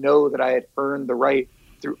instead know that I had earned the right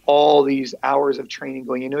through all these hours of training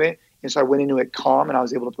going into it. And so I went into it calm and I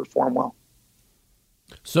was able to perform well.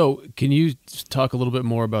 So can you talk a little bit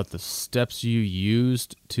more about the steps you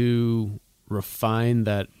used to refine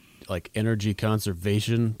that like energy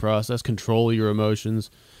conservation process, control your emotions?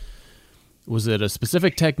 Was it a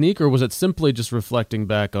specific technique or was it simply just reflecting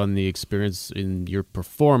back on the experience in your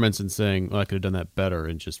performance and saying, well, I could have done that better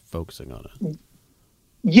and just focusing on it?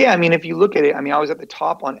 Yeah. I mean, if you look at it, I was at the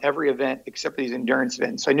top on every event except for these endurance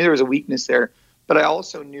events. So I knew there was a weakness there, but I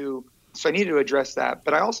also knew, so I needed to address that,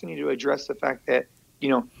 but I also need to address the fact that,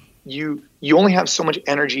 you only have so much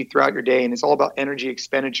energy throughout your day and it's all about energy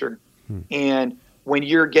expenditure. And when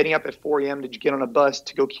you're getting up at 4 a.m. to get on a bus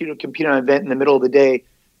to go compete on an event in the middle of the day,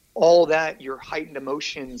 all that, your heightened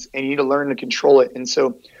emotions, and you need to learn to control it. And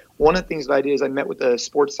so one of the things that I did is I met with a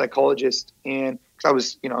sports psychologist, and because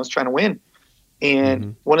I was trying to win.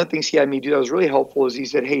 And one of the things he had me do that was really helpful is he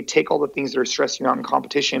said, hey, take all the things that are stressing you out in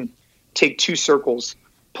competition, take 2 circles,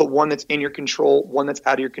 put one that's in your control, one that's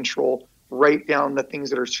out of your control, write down the things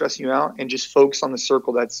that are stressing you out and just focus on the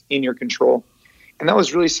circle that's in your control. And that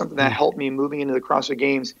was really something that helped me moving into the CrossFit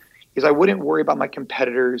Games is I wouldn't worry about my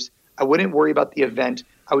competitors. I wouldn't worry about the event.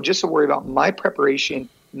 I would just worry about my preparation,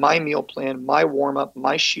 my meal plan, my warm-up,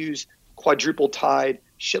 my shoes, quadruple tied,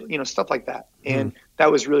 stuff like that. And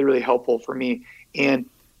that was really, really helpful for me. And,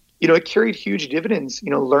 it carried huge dividends,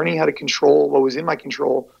 learning how to control what was in my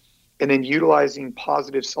control and then utilizing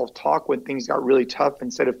positive self-talk when things got really tough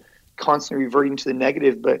instead of constantly reverting to the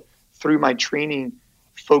negative. But through my training,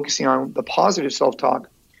 focusing on the positive self-talk,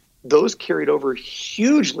 those carried over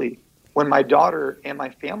hugely when my daughter and my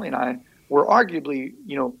family and I were arguably,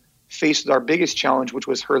 faced with our biggest challenge, which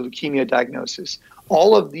was her leukemia diagnosis.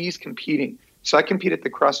 All of these competing. So I competed at the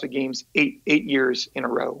CrossFit Games 8 years in a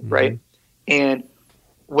row, right? And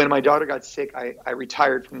when my daughter got sick, I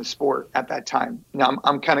retired from the sport at that time. Now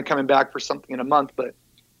I'm kind of coming back for something in a month, but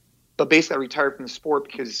basically I retired from the sport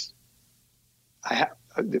because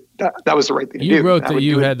that was the right thing to do. You wrote that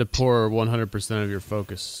you had to pour 100% of your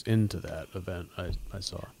focus into that event. I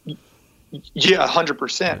saw. Yeah,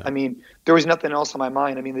 100%. Yeah. I mean, there was nothing else on my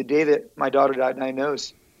mind. I mean, the day that my daughter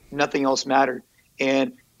diagnosed, nothing else mattered.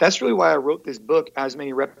 And that's really why I wrote this book, As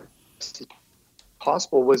Many Reps as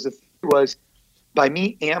Possible, was by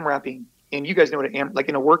me AMRAPing. And you guys know what like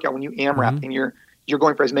in a workout, when you AMRAP and you're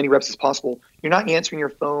going for as many reps as possible, you're not answering your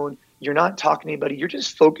phone, you're not talking to anybody, you're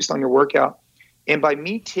just focused on your workout. And by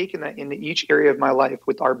me taking that into each area of my life,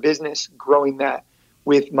 with our business, growing that,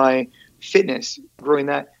 with my fitness, growing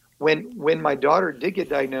that, when my daughter did get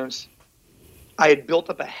diagnosed, I had built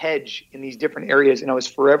up a hedge in these different areas, and I was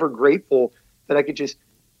forever grateful that I could just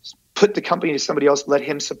put the company to somebody else, let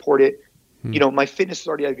him support it. You know, my fitness was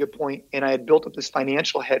already at a good point, and I had built up this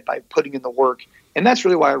financial head by putting in the work. And that's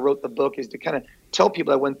really why I wrote the book, is to kind of tell people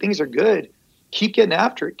that when things are good, keep getting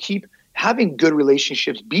after it, keep having good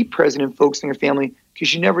relationships, be present and focused on your family,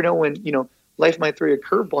 because you never know when, you know, life might throw you a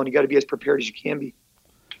curveball, and you got to be as prepared as you can be.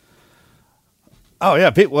 Oh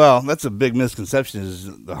yeah, well, that's a big misconception. Is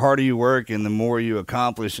the harder you work and the more you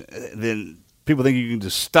accomplish, then people think you can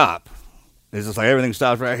just stop. It's just like everything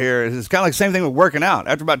stops right here. It's kind of like the same thing with working out.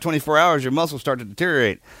 After about 24 hours, your muscles start to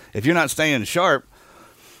deteriorate. If you're not staying sharp,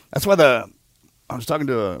 that's why I was talking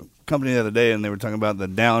to a company the other day, and they were talking about the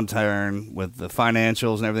downturn with the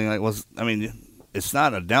financials and everything. I mean, it's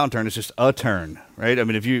not a downturn; it's just a turn, right? I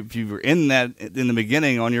mean, if you were in that in the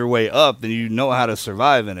beginning on your way up, then you know how to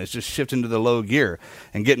survive in it. It's just shifting to the low gear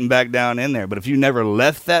and getting back down in there. But if you never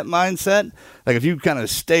left that mindset, like if you kind of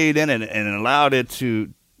stayed in it and allowed it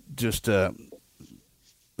to just that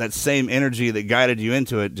same energy that guided you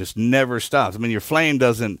into it just never stops. I mean, your flame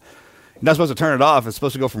you're not supposed to turn it off. It's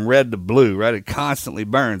supposed to go from red to blue, right? It constantly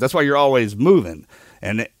burns. That's why you're always moving.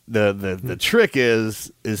 And the trick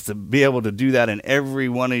is to be able to do that in every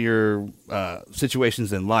one of your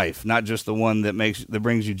situations in life, not just the one that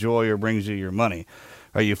brings you joy or brings you your money.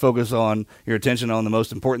 Right? You focus on your attention on the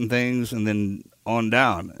most important things, and then on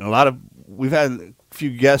down. And we've had a few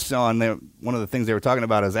guests on there. One of the things they were talking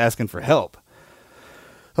about is asking for help.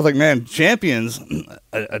 I was like, man, champions,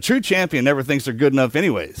 a true champion never thinks they're good enough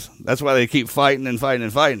anyways. That's why they keep fighting and fighting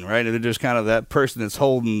and fighting, right? They're just kind of that person that's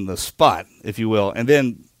holding the spot, if you will. And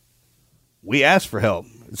then we ask for help.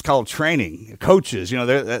 It's called training. Coaches, you know,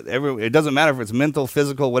 it doesn't matter if it's mental,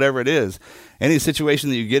 physical, whatever it is. Any situation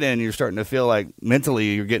that you get in, you're starting to feel like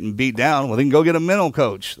mentally you're getting beat down. Well, then go get a mental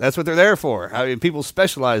coach. That's what they're there for. I mean, people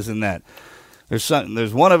specialize in that.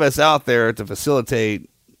 There's one of us out there to facilitate,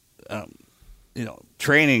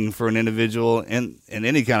 training for an individual in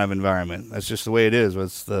any kind of environment. That's just the way it is.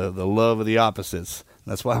 It's the love of the opposites.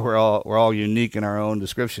 That's why we're all unique in our own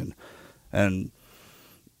description. And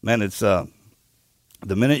man, it's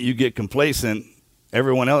the minute you get complacent,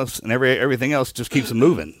 everyone else and everything else just keeps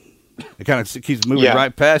moving. It kind of keeps moving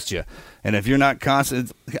right past you. And if you're not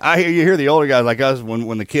constant, you hear the older guys like us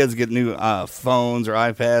when the kids get new phones or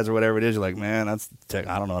iPads or whatever it is, you're like, man, I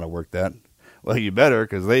don't know how to work that. Well, you better,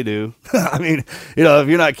 because they do. I mean, if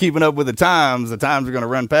you're not keeping up with the times are going to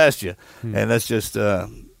run past you. And that's just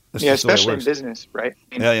especially in business, right?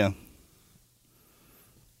 Yeah.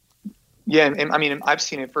 Yeah, and I mean, I've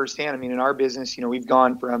seen it firsthand. I mean, in our business, we've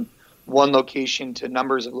gone from one location to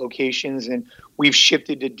numbers of locations, and we've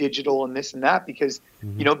shifted to digital and this and that because,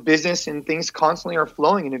 business and things constantly are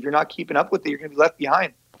flowing. And if you're not keeping up with it, you're going to be left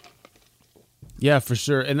behind. Yeah, for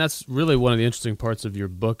sure. And that's really one of the interesting parts of your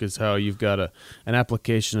book is how you've got an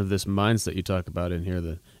application of this mindset you talk about in here,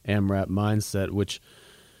 the AMRAP mindset, which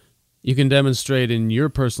you can demonstrate in your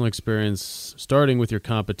personal experience, starting with your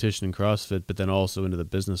competition in CrossFit, but then also into the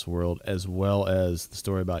business world, as well as the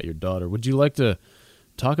story about your daughter. Would you like to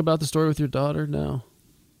talk about the story with your daughter now?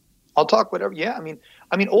 I'll talk whatever. Yeah. I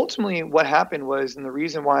mean, ultimately what happened was, and the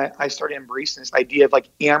reason why I started embracing this idea of like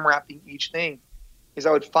AMRAPing each thing is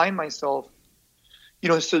I would find myself,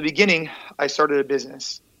 so the beginning, I started a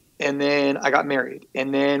business, and then I got married,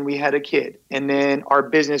 and then we had a kid, and then our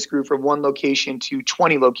business grew from one location to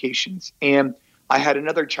 20 locations, and I had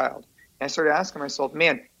another child. And I started asking myself,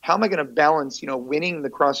 man, how am I going to balance, winning the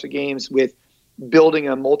CrossFit Games with building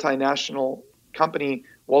a multinational company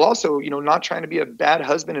while also, not trying to be a bad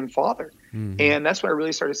husband and father. Mm-hmm. And that's when I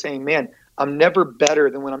really started saying, man, I'm never better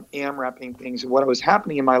than when I'm AMRAPing things. And what was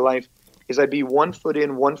happening in my life is I'd be 1 foot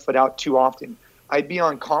in, 1 foot out too often. I'd be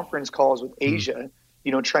on conference calls with Asia,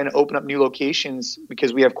 trying to open up new locations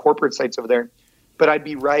because we have corporate sites over there. But I'd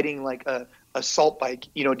be riding like a salt bike,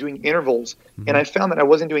 doing intervals. Mm-hmm. And I found that I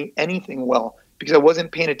wasn't doing anything well because I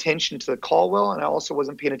wasn't paying attention to the call well, and I also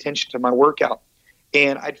wasn't paying attention to my workout.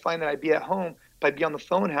 And I'd find that I'd be at home, but I'd be on the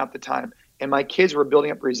phone half the time. And my kids were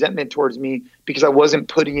building up resentment towards me because I wasn't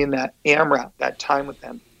putting in that AMRAP, that time with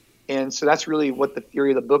them. And so that's really what the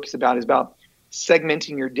theory of the book is about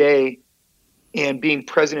segmenting your day and being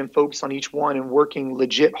present and focused on each one and working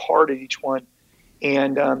legit hard at each one.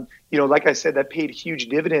 And, like I said, that paid huge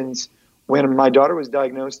dividends when my daughter was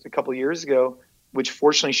diagnosed a couple of years ago, which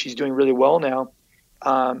fortunately she's doing really well now.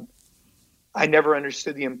 I never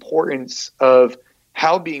understood the importance of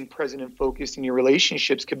how being present and focused in your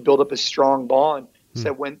relationships could build up a strong bond. So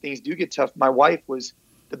that when things do get tough, my wife was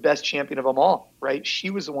the best champion of them all, right? She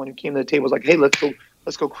was the one who came to the table, was like, hey, let's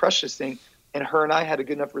go crush this thing. And her and I had a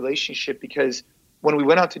good enough relationship because when we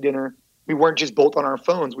went out to dinner, we weren't just both on our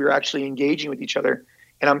phones. We were actually engaging with each other.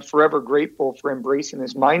 And I'm forever grateful for embracing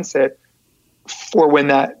this mindset for when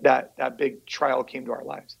that big trial came to our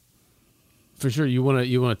lives. For sure. You want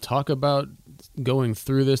to talk about going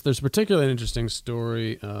through this? There's a particularly interesting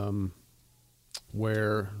story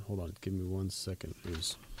where, hold on, give me 1 second.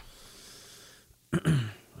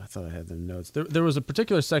 I thought I had the notes. There was a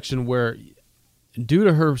particular section where, due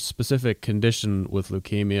to her specific condition with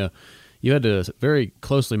leukemia, you had to very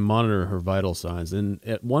closely monitor her vital signs. And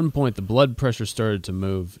at one point, the blood pressure started to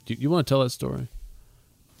move. Do you want to tell that story?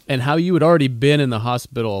 And how you had already been in the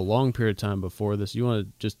hospital a long period of time before this. You want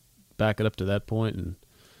to just back it up to that point? And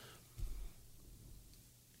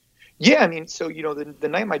yeah, I mean, so, the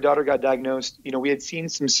night my daughter got diagnosed, we had seen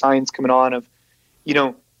some signs coming on of,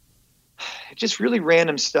 just really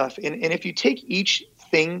random stuff. And if you take each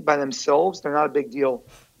thing by themselves, they're not a big deal.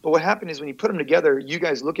 But what happened is when you put them together, you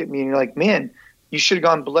guys look at me and you're like, man, you should have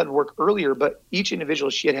gone blood work earlier. But each individual,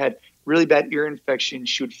 she had really bad ear infection.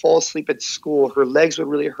 She would fall asleep at school. Her legs would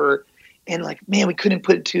really hurt. And like, man, we couldn't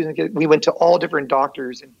put it together. We went to all different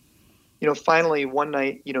doctors. And, finally one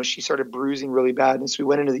night, she started bruising really bad. And so we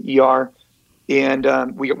went into the ER and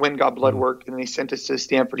we went and got blood work. And they sent us to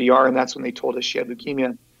Stanford ER. And that's when they told us she had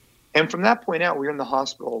leukemia. And from that point out, we were in the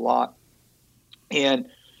hospital a lot. And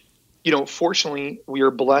fortunately, we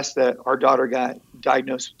were blessed that our daughter got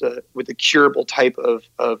diagnosed with a curable type of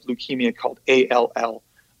leukemia called ALL.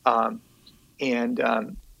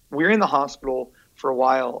 We were in the hospital for a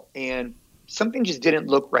while, and something just didn't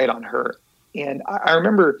look right on her. And I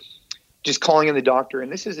remember just calling in the doctor,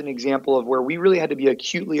 and this is an example of where we really had to be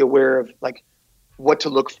acutely aware of like what to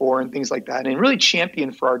look for and things like that, and really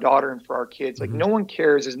champion for our daughter and for our kids. Like no one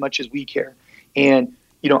cares as much as we care. And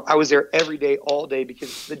I was there every day, all day,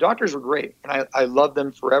 because the doctors were great, and I love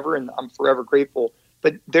them forever, and I'm forever grateful.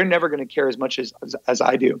 But they're never going to care as much as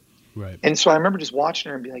I do. Right. And so I remember just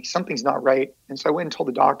watching her and being like, something's not right. And so I went and told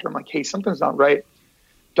the doctor, I'm like, hey, something's not right.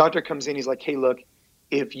 Doctor comes in, he's like, hey, look,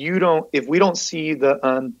 if we don't see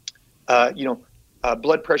the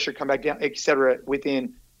blood pressure come back down, et cetera,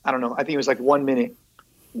 within, I don't know, I think it was like 1 minute,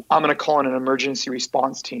 I'm going to call in an emergency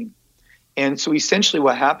response team. And so essentially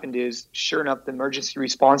what happened is, sure enough, the emergency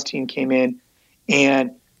response team came in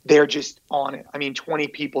and they're just on it. I mean, 20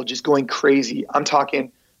 people just going crazy. I'm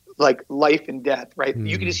talking like life and death, right?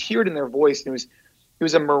 You could just hear it in their voice. And it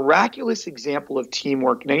was a miraculous example of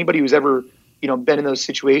teamwork. And anybody who's ever, been in those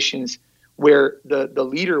situations where the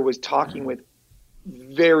leader was talking with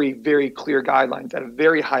very, very clear guidelines at a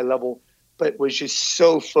very high level, but was just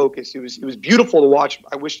so focused. It was beautiful to watch.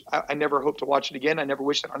 I never hope to watch it again. I never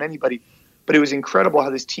wish that on anybody, but it was incredible how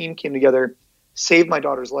this team came together, saved my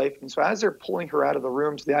daughter's life. And so as they're pulling her out of the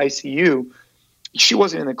room to the ICU, she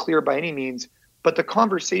wasn't in the clear by any means, but the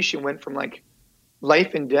conversation went from like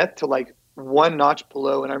life and death to like one notch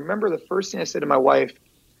below. And I remember the first thing I said to my wife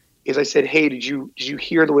is I said, hey, did you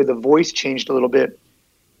hear the way the voice changed a little bit?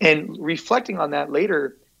 And reflecting on that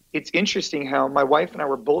later, it's interesting how my wife and I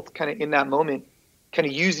were both kind of in that moment, kind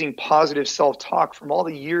of using positive self-talk from all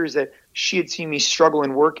the years that she had seen me struggle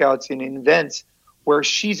in workouts and in events where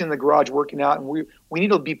she's in the garage working out. And we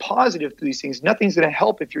need to be positive through these things. Nothing's going to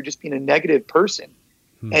help if you're just being a negative person.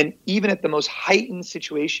 And even at the most heightened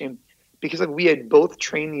situation, because like we had both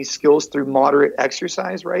trained these skills through moderate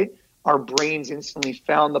exercise, right? Our brains instantly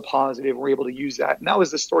found the positive and we're able to use that. And that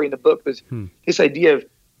was the story in the book, was this idea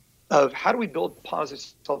of how do we build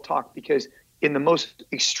positive self-talk? Because in the most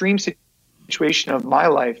extreme situation of my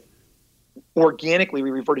life, organically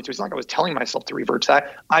we reverted to, it's not like I was telling myself to revert to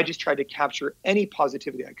that. I just tried to capture any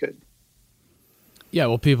positivity I could. Yeah,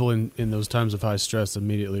 well, people in those times of high stress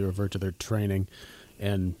immediately revert to their training,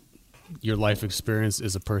 and your life experience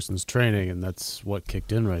is a person's training, and that's what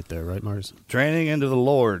kicked in right there, right, Mars? Training into the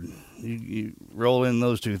Lord. You roll in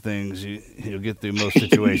those two things, you'll get through most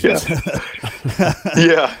situations.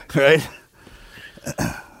 Yeah. Right?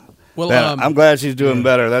 Well, yeah, I'm glad she's doing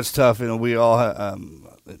better. That's tough. We all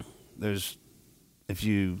there's if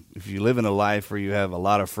you live in a life where you have a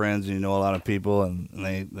lot of friends and you know a lot of people and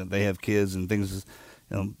they have kids and things,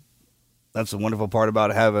 that's the wonderful part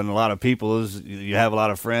about having a lot of people is you have a lot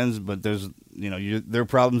of friends, but there's their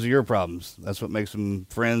problems are your problems. That's what makes them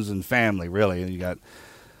friends and family, really. And you got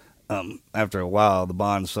after a while the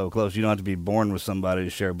bond's so close. You don't have to be born with somebody to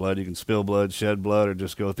share blood. You can spill blood, shed blood, or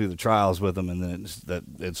just go through the trials with them, and then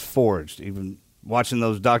it's forged. Even watching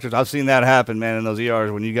those doctors, I've seen that happen, man, in those ERs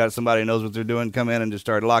when you got somebody who knows what they're doing come in and just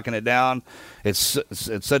start locking it down. It's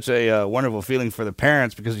such a wonderful feeling for the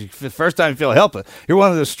parents because the first time you feel helpless. You're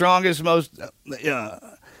one of the strongest, most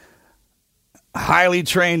highly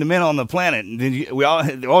trained men on the planet. And we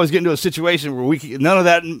always get into a situation where none of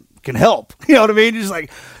that can help. You know what I mean? Just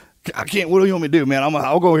like, I can't. What do you want me to do, man?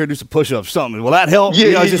 I'll go over here and do some push-ups, something. Will that help? Yeah,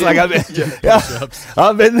 you know, it's just like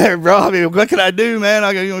I've been there, bro. I mean, what can I do, man?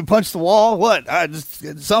 I got punch the wall. What? I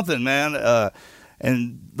just something, man.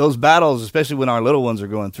 And those battles, especially when our little ones are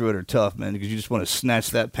going through it, are tough, man, because you just want to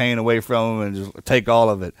snatch that pain away from them and just take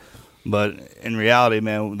all of it. But in reality,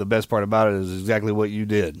 man, the best part about it is exactly what you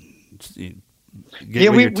did. You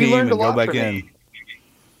get with your team and go back in.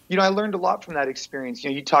 You know, I learned a lot from that experience. You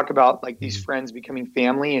know, you talk about like these friends becoming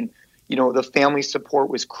family, and, you know, the family support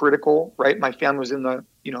was critical, right? My family was in the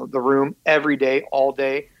room every day, all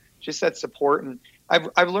day, just that support. And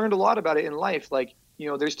I've learned a lot about it in life. Like, you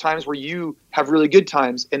know, there's times where you have really good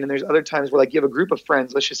times, and then there's other times where, like, you have a group of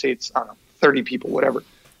friends, let's just say it's, I don't know, 30 people, whatever.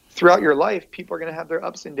 Throughout your life, people are going to have their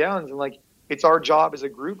ups and downs. And, like, it's our job as a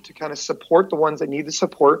group to kind of support the ones that need the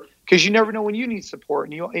support, because you never know when you need support.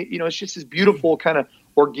 And, you know, it's just this beautiful kind of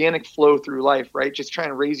organic flow through life, right? Just trying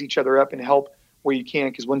to raise each other up and help where you can.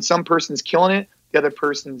 Because when some person's killing it, the other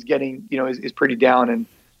person's getting, you know, is pretty down. And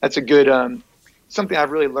that's a good, something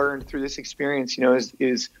I've really learned through this experience, you know,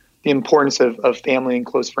 is the importance of family and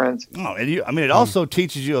close friends. Oh, and it also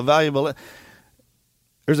teaches you a valuable.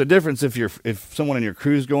 There's a difference if someone in your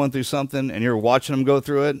crew's going through something and you're watching them go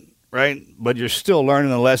through it, right? But you're still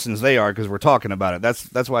learning the lessons they are, because we're talking about it.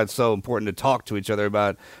 That's why it's so important to talk to each other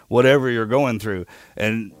about whatever you're going through.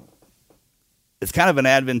 And it's kind of an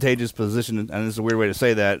advantageous position, and it's a weird way to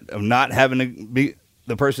say that, of not having to be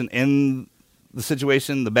the person in the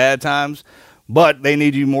situation, the bad times, but they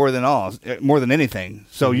need you more than anything.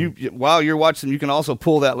 So while you're watching, you can also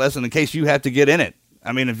pull that lesson in case you have to get in it.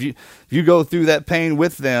 I mean, if you go through that pain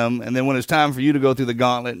with them, and then when it's time for you to go through the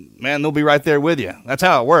gauntlet, man, they'll be right there with you. That's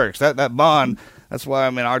how it works. That bond. That's why, I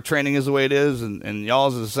mean, our training is the way it is, and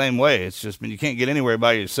y'all's is the same way. It's just, I mean, you can't get anywhere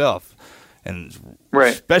by yourself, and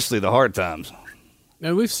right. Especially the hard times.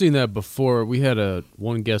 And we've seen that before. We had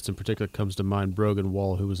one guest in particular comes to mind, Brogan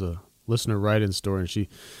Wall, who was a listener write-in story, and she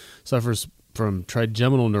suffers from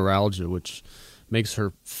trigeminal neuralgia, which makes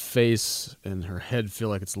her face and her head feel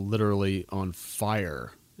like it's literally on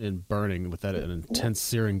fire and burning with that an intense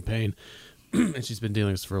searing pain. And she's been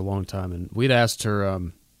dealing with this for a long time. And we'd asked her,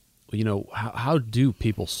 you know, how do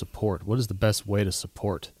people support? What is the best way to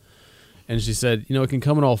support? And she said, you know, it can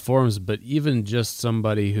come in all forms, but even just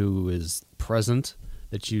somebody who is present,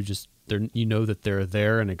 that you know that they're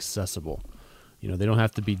there and accessible. You know, they don't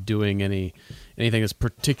have to be doing anything that's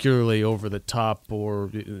particularly over the top, or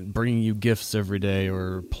bringing you gifts every day,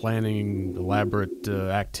 or planning elaborate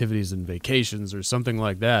activities and vacations or something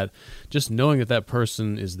like that. Just knowing that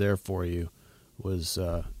person is there for you has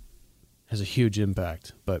a huge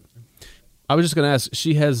impact. But I was just going to ask,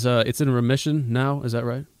 she has it's in remission now, is that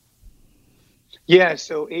right? Yeah,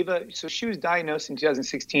 so Ava, she was diagnosed in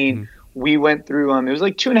 2016. Mm-hmm. We went through it was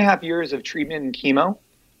like 2.5 years of treatment and chemo.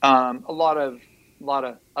 A lot of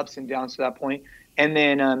ups and downs to that point. And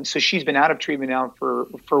then, so she's been out of treatment now for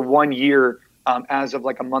 1 year, as of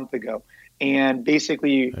like a month ago. And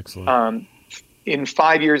basically, in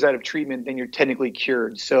 5 years out of treatment, then you're technically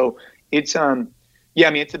cured. So it's,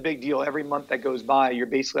 it's a big deal. Every month that goes by, you're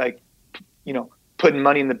basically like, you know, putting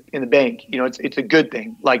money in the bank. You know, it's a good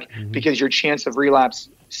thing, like, because your chance of relapse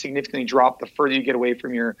significantly drop the further you get away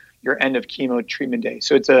from your end of chemo treatment day.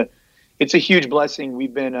 So it's a huge blessing.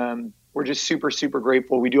 We've been, we're just super, super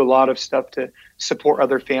grateful. We do a lot of stuff to support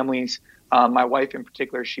other families. My wife in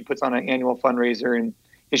particular, she puts on an annual fundraiser, and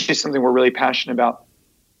it's just something we're really passionate about.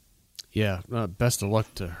 Yeah. Best of luck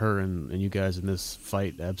to her and you guys in this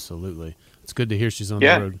fight. Absolutely. It's good to hear she's on the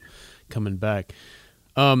road coming back.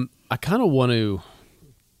 I kind of want to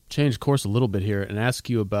change course a little bit here and ask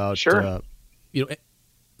you about,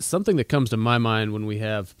 something that comes to my mind when we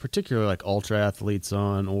have particularly like ultra athletes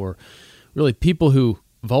on, or really people who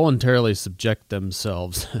voluntarily subject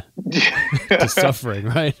themselves to suffering,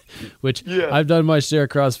 right? Which I've done my share of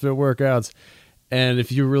CrossFit workouts, and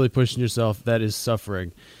if you're really pushing yourself, that is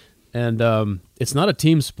suffering. And it's not a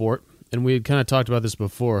team sport, and we had kind of talked about this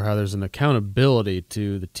before, how there's an accountability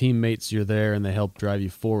to the teammates you're there, and they help drive you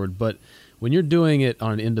forward. But when you're doing it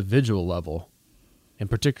on an individual level, and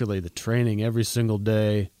particularly the training every single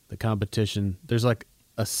day, the competition, there's like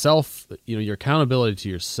a self, your accountability to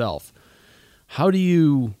yourself. How do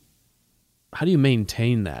you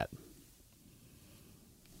maintain that?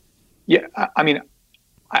 Yeah, I mean,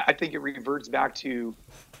 I think it reverts back to,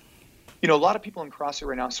 a lot of people in CrossFit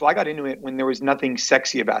right now. So I got into it when there was nothing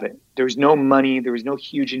sexy about it. There was no money. There was no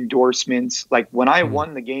huge endorsements. Like when I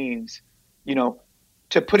won the games,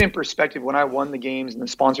 to put in perspective, when I won the games and the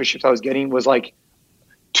sponsorships I was getting was like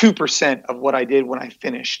 2% of what I did when I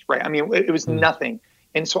finished, right? I mean, it was nothing.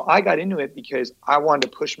 And so I got into it because I wanted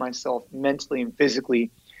to push myself mentally and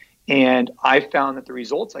physically. And I found that the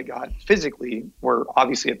results I got physically were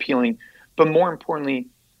obviously appealing, but more importantly,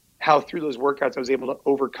 how through those workouts I was able to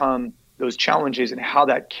overcome those challenges and how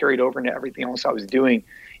that carried over into everything else I was doing.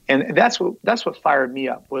 And that's what fired me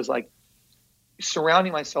up, was like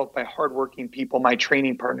surrounding myself by hardworking people, my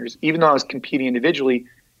training partners. Even though I was competing individually,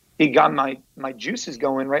 it got my juices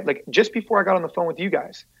going, right? Like just before I got on the phone with you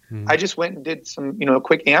guys, I just went and did some, a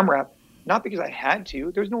quick AMRAP, not because I had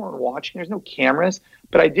to. There's no one watching. There's no cameras.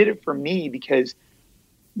 But I did it for me because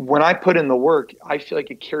when I put in the work, I feel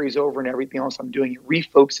like it carries over in everything else I'm doing. It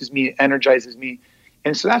refocuses me. It energizes me.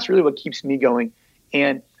 And so that's really what keeps me going.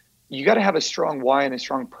 And you got to have a strong why and a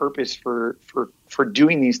strong purpose for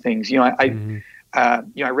doing these things. I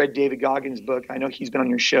read David Goggins' book. I know he's been on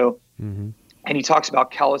your show, and he talks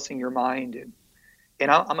about callousing your mind. And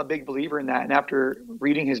I'm a big believer in that. And after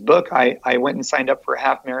reading his book, I went and signed up for a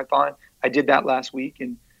half marathon. I did that last week,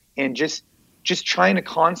 and just trying to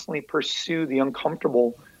constantly pursue the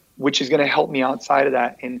uncomfortable, which is going to help me outside of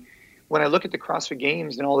that. And when I look at the CrossFit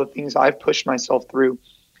Games and all the things I've pushed myself through,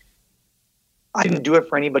 I didn't do it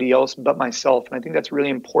for anybody else but myself. And I think that's really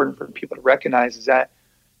important for people to recognize, is that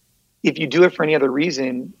if you do it for any other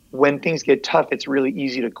reason, when things get tough, it's really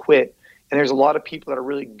easy to quit. And there's a lot of people that are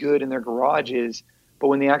really good in their garages, but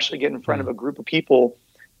when they actually get in front of a group of people,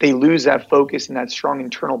 they lose that focus and that strong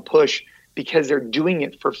internal push because they're doing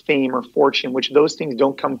it for fame or fortune, which those things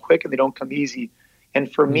don't come quick and they don't come easy.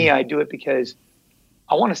 And for me, I do it because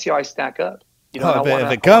I want to see how I stack up.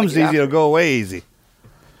 If it comes easy, it'll go away easy.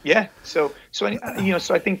 Yeah. So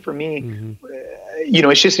I think for me,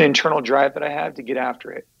 it's just an internal drive that I have to get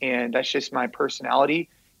after it. And that's just my personality.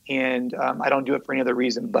 And I don't do it for any other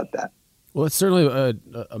reason but that. Well, it's certainly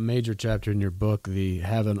a major chapter in your book, the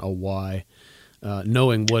having a why,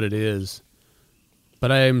 knowing what it is.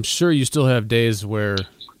 But I am sure you still have days where,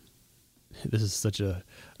 this is such a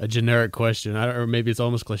generic question, or maybe it's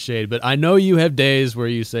almost cliched, but I know you have days where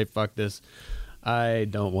you say, fuck this, I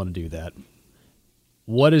don't want to do that.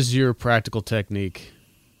 What is your practical technique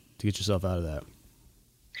to get yourself out of that?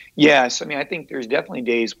 Yes. I think there's definitely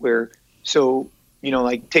days where,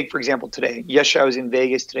 like take, for example, today. Yesterday I was in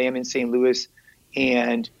Vegas. Today I'm in St. Louis.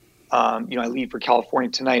 And, I leave for California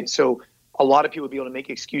tonight. So a lot of people will be able to make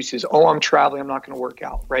excuses. Oh, I'm traveling. I'm not going to work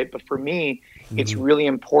out. Right. But for me, it's really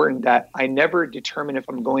important that I never determine if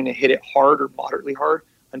I'm going to hit it hard or moderately hard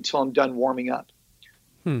until I'm done warming up.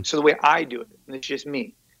 So the way I do it, and it's just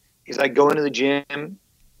me, is I go into the gym,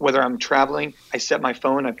 whether I'm traveling, I set my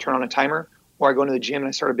phone, I turn on a timer, or I go into the gym and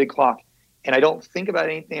I start a big clock. And I don't think about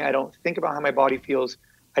anything. I don't think about how my body feels.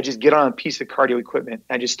 I just get on a piece of cardio equipment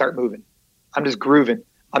and I just start moving. I'm just grooving.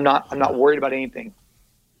 I'm not worried about anything.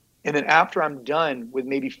 And then after I'm done with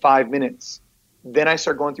maybe 5 minutes, then I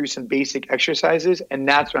start going through some basic exercises. And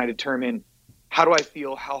that's when I determine, how do I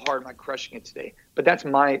feel? How hard am I crushing it today? But that's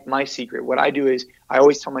my secret. What I do is I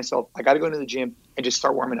always tell myself, I got to go into the gym and just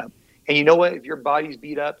start warming up. And you know what? If your body's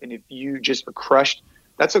beat up and if you just are crushed,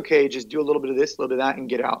 that's okay. Just do a little bit of this, a little bit of that, and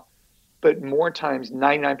get out. But more times,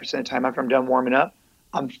 99% of the time after I'm done warming up,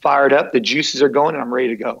 I'm fired up, the juices are going, and I'm ready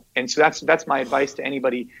to go. And so that's my advice to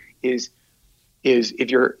anybody is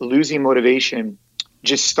if you're losing motivation,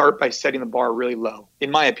 just start by setting the bar really low.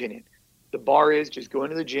 In my opinion, the bar is just go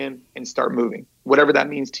into the gym and start moving, whatever that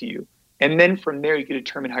means to you. And then from there, you can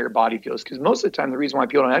determine how your body feels. Because most of the time, the reason why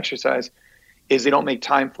people don't exercise is they don't make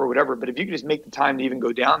time for whatever. But if you can just make the time to even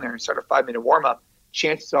go down there and start a 5-minute warm up,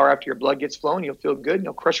 chances are after your blood gets flowing, you'll feel good and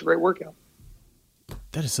you'll crush a great workout.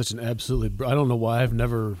 That is such an absolutely, I don't know why I've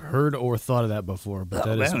never heard or thought of that before, but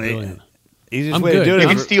that is brilliant. Easiest way to do it. You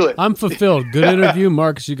can steal it. I'm fulfilled. Good interview,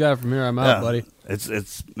 Marcus. You got it from here. I'm out, buddy.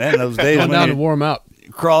 It's man, those days going down to warm up,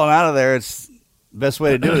 crawling out of there. It's the best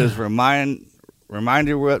way to do it is remind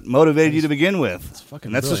you what motivated you to begin with. It's fucking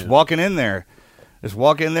and that's brilliant. Just walking in there. Just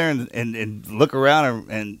walk in there and look around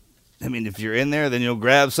and I mean, if you're in there, then you'll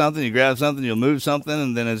grab something. You grab something, you'll move something,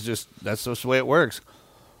 and then it's just that's just the way it works.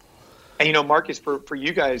 And Marcus, for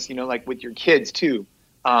you guys, like with your kids too,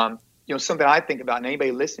 something I think about, and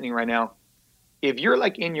anybody listening right now, if you're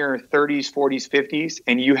like in your 30s, 40s, 50s,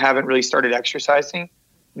 and you haven't really started exercising,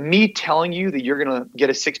 me telling you that you're going to get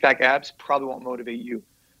a six-pack abs probably won't motivate you.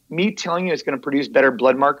 Me telling you it's going to produce better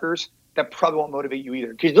blood markers, that probably won't motivate you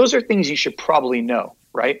either. Because those are things you should probably know,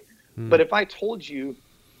 right? But if I told you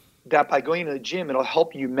that by going to the gym, it'll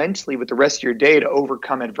help you mentally with the rest of your day to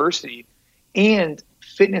overcome adversity, and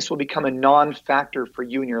fitness will become a non-factor for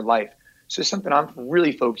you in your life. So something I'm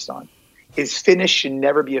really focused on is fitness should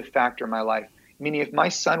never be a factor in my life. Meaning if my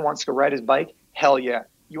son wants to go ride his bike, hell yeah.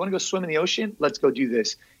 You want to go swim in the ocean? Let's go do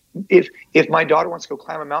this. if my daughter wants to go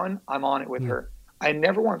climb a mountain, I'm on it with her. I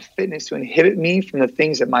never want fitness to inhibit me from the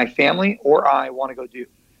things that my family or I want to go do.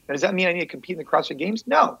 Now, does that mean I need to compete in the CrossFit Games?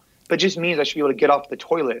 No, but it just means I should be able to get off the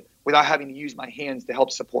toilet without having to use my hands to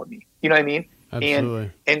help support me. You know what I mean?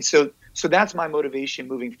 Absolutely. And so that's my motivation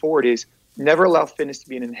moving forward, is never allow fitness to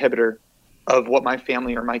be an inhibitor of what my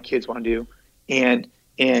family or my kids want to do. And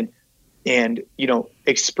you know,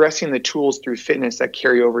 expressing the tools through fitness that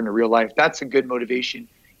carry over into real life. That's a good motivation.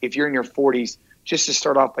 If you're in your 40s, just to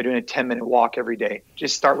start off by doing a 10-minute walk every day.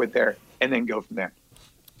 Just start with there and then go from there.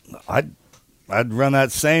 I'd run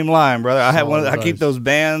that same line, brother. I have one. I keep those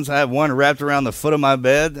bands. I have one wrapped around the foot of my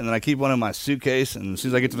bed, and then I keep one in my suitcase. And as soon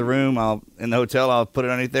as I get to the room, in the hotel, I'll put it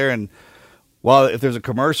underneath there. And if there's a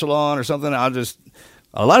commercial on or something,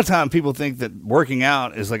 a lot of times people think that working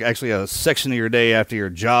out is like actually a section of your day after your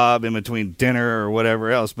job, in between dinner or whatever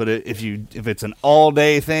else. But if it's an all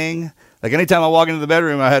day thing, like anytime I walk into the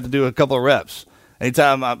bedroom, I have to do a couple of reps.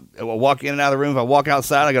 Anytime I walk in and out of the room, if I walk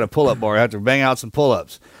outside, I got a pull-up bar. I have to bang out some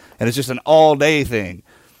pull-ups. And it's just an all-day thing.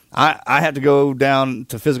 I had to go down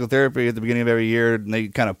to physical therapy at the beginning of every year, and they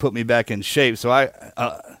kind of put me back in shape. So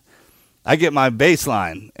I get my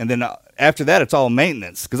baseline, and then after that, it's all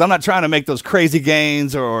maintenance, because I'm not trying to make those crazy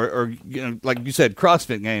gains or you know, like you said,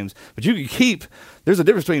 CrossFit gains. But you can keep. There's a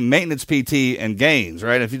difference between maintenance PT and gains,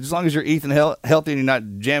 right? As long as you're eating healthy and you're not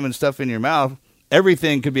jamming stuff in your mouth,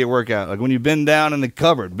 everything could be a workout. Like when you bend down in the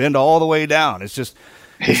cupboard, bend all the way down.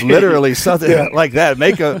 It's literally something like that.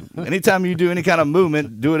 Anytime you do any kind of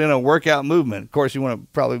movement, do it in a workout movement. Of course, you want to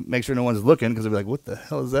probably make sure no one's looking, because they'll be like, what the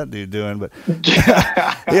hell is that dude doing? But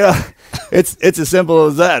yeah, it's as simple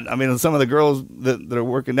as that. I mean, some of the girls that are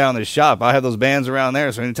working down the shop, I have those bands around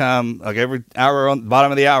there. So anytime, like every hour on the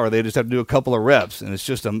bottom of the hour, they just have to do a couple of reps. And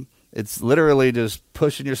it's literally just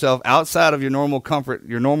pushing yourself outside of your normal comfort,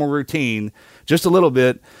 your normal routine, just a little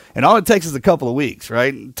bit. And all it takes is a couple of weeks,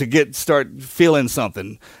 right, to start feeling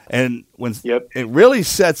something. And when it really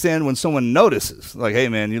sets in when someone notices, like, hey,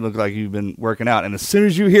 man, you look like you've been working out. And as soon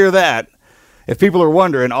as you hear that, if people are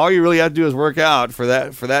wondering, all you really have to do is work out for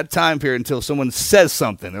that time period until someone says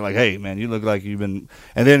something. They're like, hey, man, you look like you've been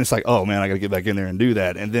 – and then it's like, oh, man, I got to get back in there and do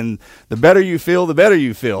that. And then the better you feel, the better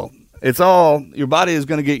you feel. It's all, your body is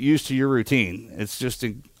going to get used to your routine. It's just,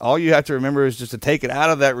 all you have to remember is just to take it out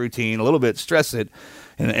of that routine a little bit, stress it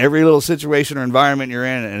in every little situation or environment you're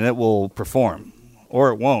in, and it will perform. Or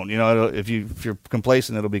it won't. You know, if you're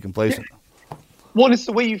complacent, it'll be complacent. Well, and it's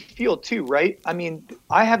the way you feel too, right? I mean,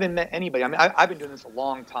 I haven't met anybody. I mean, I've been doing this a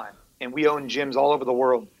long time, and we own gyms all over the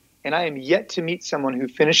world. And I am yet to meet someone who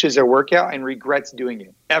finishes their workout and regrets doing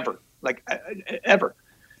it, ever. Like, ever.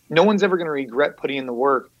 No one's ever going to regret putting in the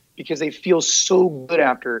work, because they feel so good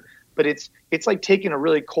after. But it's like taking a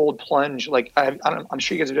really cold plunge. Like I'm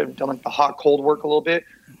sure you guys have done like the hot cold work a little bit,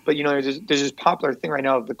 but you know, there's this popular thing right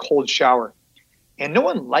now of the cold shower, and no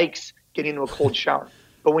one likes getting into a cold shower.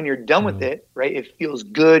 But when you're done with it, right, it feels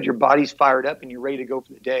good. Your body's fired up and you're ready to go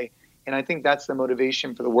for the day. And I think that's the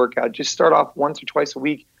motivation for the workout. Just start off once or twice a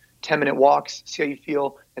week, 10-minute walks, see how you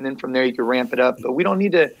feel, and then from there you can ramp it up. But we don't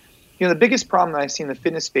need to. You know, the biggest problem that I see in the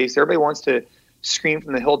fitness space, everybody wants to scream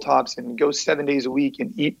from the hilltops and go 7 days a week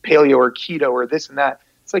and eat paleo or keto or this and that.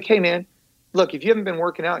 It's like, hey, man, look, if you haven't been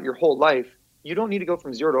working out your whole life, you don't need to go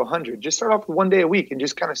from 0 to 100. Just start off with 1 day a week and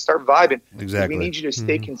just kind of start vibing. Exactly. We need you to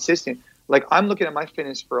stay consistent. Like, I'm looking at my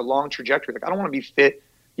fitness for a long trajectory. Like, I don't want to be fit.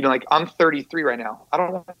 You know, like, I'm 33 right now. I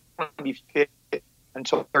don't want to be fit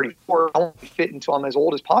until 34. I want to be fit until I'm as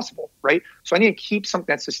old as possible, right? So I need to keep something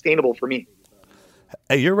that's sustainable for me.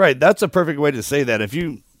 Hey, you're right. That's a perfect way to say that.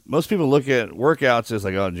 Most people look at workouts as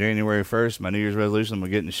like, oh, January 1st, my New Year's resolution, I'm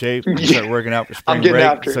going to get in shape. I'm start working out for spring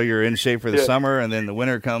break, so you're in shape for the summer, and then the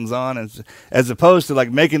winter comes on, as opposed to like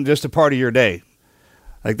making just a part of your day.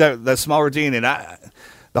 Like that small routine. And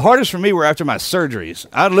the hardest for me were after my surgeries.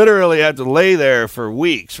 I literally had to lay there for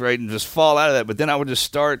weeks, right, and just fall out of that. But then I would just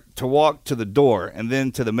start to walk to the door and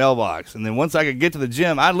then to the mailbox. And then once I could get to the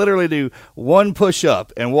gym, I'd literally do one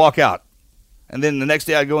push-up and walk out. And then the next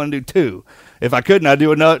day I'd go and do 2. If I couldn't, I'd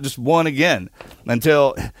do another, just 1 again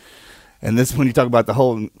until, and this is when you talk about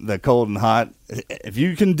the cold and hot. If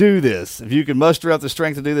you can do this, if you can muster up the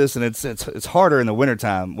strength to do this, and it's harder in the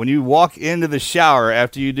wintertime. When you walk into the shower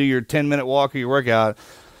after you do your 10-minute walk or your workout,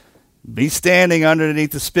 be standing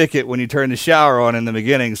underneath the spigot when you turn the shower on in the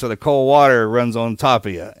beginning so the cold water runs on top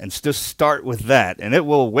of you. And just start with that, and it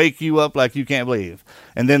will wake you up like you can't believe.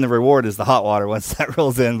 And then the reward is the hot water once that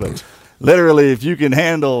rolls in. But literally, if you can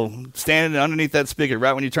handle standing underneath that spigot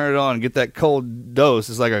right when you turn it on and get that cold dose,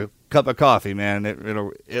 it's like a cup of coffee, man.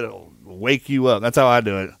 It'll wake you up. That's how I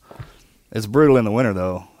do it. It's brutal in the winter,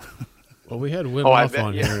 though. Well, we had Wim Hof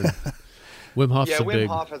on here. Wim Hof's Wim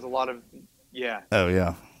Hof has a lot of, Oh,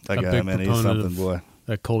 yeah. That guy, man, he's something, boy.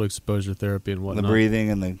 That cold exposure therapy and whatnot. The breathing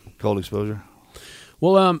and the cold exposure.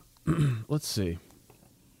 Well, let's see.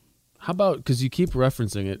 How about, because you keep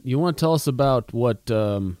referencing it, you want to tell us about what,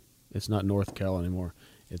 it's not North Cal anymore.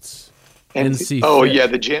 It's NCFIT. Oh, yeah,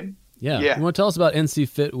 the gym? Yeah. You want to tell us about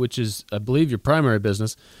NCFIT, which is, I believe, your primary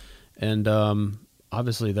business. And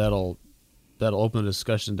obviously that'll open a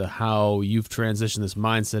discussion to how you've transitioned this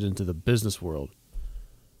mindset into the business world.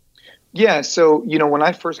 Yeah. So, when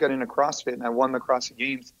I first got into CrossFit and I won the CrossFit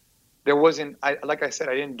Games, there wasn't, like I said,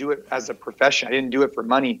 I didn't do it as a profession. I didn't do it for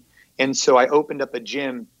money. And so I opened up a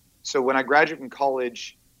gym. So when I graduated from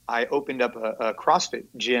college, I opened up a CrossFit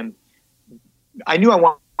gym. I knew I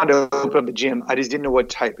wanted to open up a gym. I just didn't know what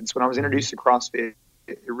type. And so when I was introduced to CrossFit,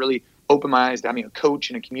 it really opened my eyes to having a coach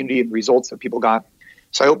and a community and the results that people got.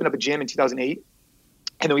 So I opened up a gym in 2008,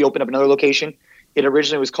 and then we opened up another location. It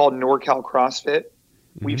originally was called NorCal CrossFit.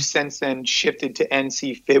 Mm-hmm. We've since then shifted to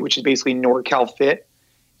NCFIT, which is basically NorCal Fit.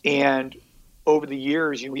 And over the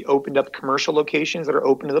years, we opened up commercial locations that are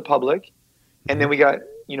open to the public. And then we got,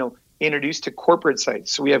 introduced to corporate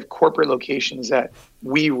sites. So we have corporate locations that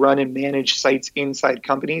we run and manage sites inside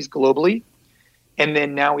companies globally. And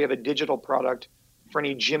then now we have a digital product for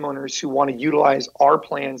any gym owners who want to utilize our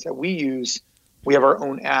plans that we use. We have our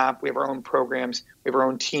own app, we have our own programs, we have our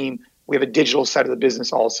own team, we have a digital side of the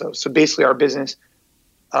business also. So basically our business,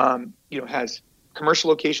 has commercial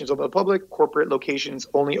locations open to the public, corporate locations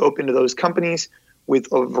only open to those companies with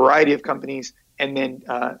a variety of companies, and then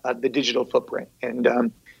the digital footprint.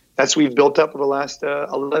 And that's what we've built up over the last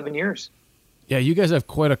 11 years. Yeah, you guys have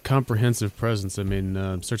quite a comprehensive presence. I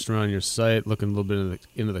mean, searching around your site, looking a little bit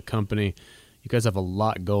into the company, you guys have a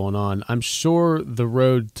lot going on. I'm sure the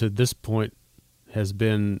road to this point there's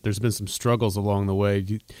been some struggles along the way.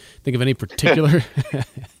 Do you think of any particular?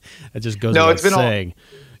 That just goes without saying.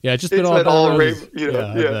 It's just been all roses.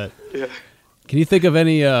 Yeah. Can you think of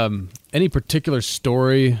any particular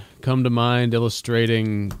story come to mind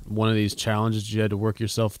illustrating one of these challenges you had to work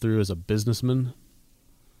yourself through as a businessman?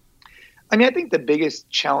 I mean, I think the biggest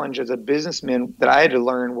challenge as a businessman that I had to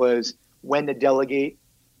learn was when to delegate,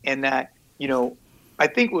 and that, I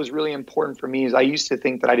think what was really important for me is I used to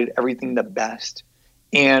think that I did everything the best.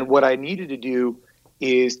 And what I needed to do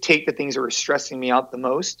is take the things that were stressing me out the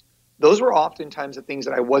most. Those were oftentimes the things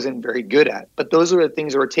that I wasn't very good at, but those are the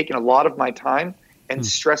things that were taking a lot of my time and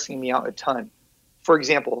stressing me out a ton. For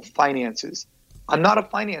example, finances. I'm not a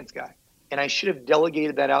finance guy, and I should have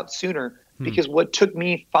delegated that out sooner because what took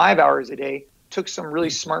me 5 hours a day took some really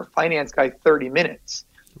smart finance guy 30 minutes.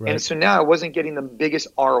 Right. And so now I wasn't getting the biggest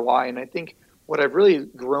ROI. And I think what I've really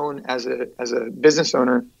grown as a business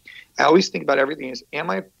owner, I always think about everything is, am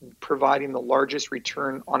I providing the largest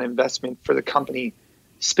return on investment for the company,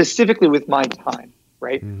 specifically with my time,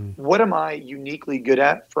 right? Mm-hmm. What am I uniquely good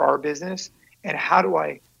at for our business? And how do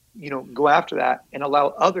I, go after that and allow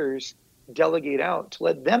others delegate out to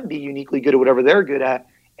let them be uniquely good at whatever they're good at?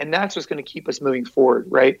 And that's what's going to keep us moving forward,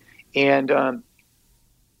 right? And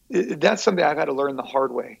that's something I've had to learn the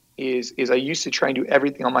hard way is I used to try and do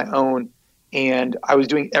everything on my own, and I was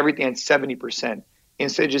doing everything at 70%.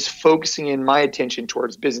 Instead of just focusing in my attention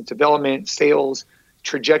towards business development, sales,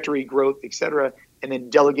 trajectory, growth, et cetera, and then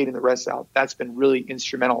delegating the rest out. That's been really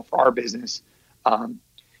instrumental for our business. The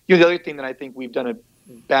other thing that I think we've done a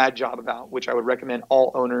bad job about, which I would recommend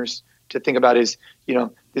all owners to think about, is,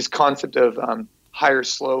 this concept of hire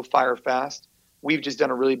slow, fire fast. We've just done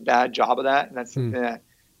a really bad job of that, and that's something that,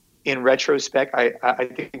 in retrospect, I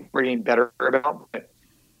think we're getting better about. But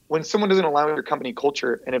when someone doesn't align with your company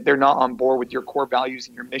culture, and if they're not on board with your core values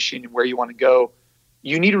and your mission and where you want to go,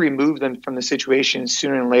 you need to remove them from the situation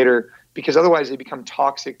sooner than later, because otherwise they become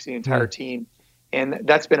toxic to the entire team. And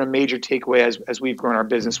that's been a major takeaway as we've grown our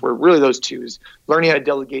business, where really those two is learning how to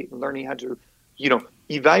delegate and learning how to,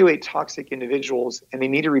 evaluate toxic individuals, and they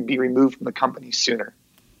need to be removed from the company sooner.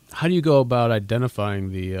 How do you go about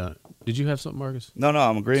identifying the, did you have something, Marcus? No,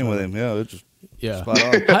 I'm agreeing with him. Yeah, it's just spot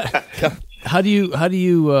on. How do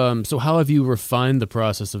you, so how have you refined the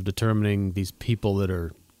process of determining these people that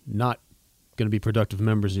are not going to be productive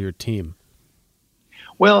members of your team?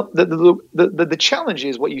 Well, the challenge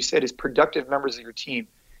is what you said is productive members of your team,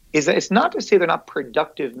 is that it's not to say they're not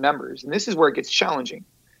productive members. And this is where it gets challenging,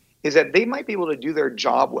 is that they might be able to do their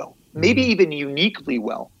job well, maybe even uniquely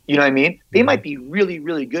well. You know what I mean? They might be really,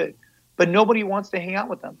 really good, but nobody wants to hang out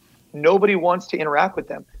with them. Nobody wants to interact with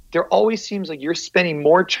them. There always seems like you're spending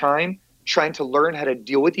more time trying to learn how to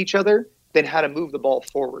deal with each other than how to move the ball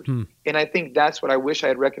forward. And I think that's what I wish I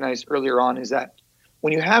had recognized earlier on, is that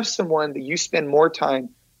when you have someone that you spend more time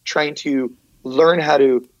trying to learn how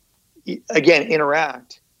to, again,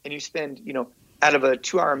 interact, and you spend, out of a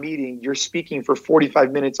 2-hour meeting, you're speaking for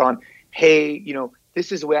 45 minutes on, hey,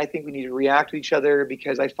 this is the way I think we need to react to each other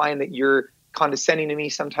because I find that you're condescending to me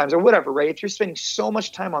sometimes or whatever, right? If you're spending so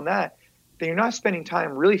much time on that, then you're not spending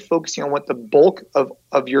time really focusing on what the bulk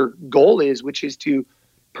of your goal is, which is to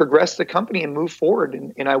progress the company and move forward.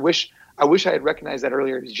 And I wish I had recognized that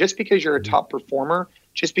earlier. Just because you're a top performer,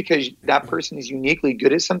 just because that person is uniquely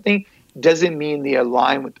good at something, doesn't mean they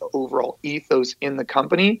align with the overall ethos in the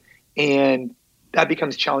company. And that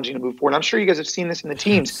becomes challenging to move forward. I'm sure you guys have seen this in the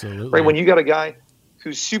teams, Absolutely. right? When you got a guy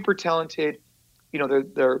who's super talented,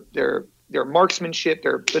 their marksmanship,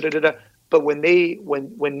 their da-da-da-da, but when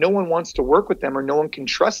no one wants to work with them or no one can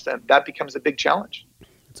trust them, that becomes a big challenge.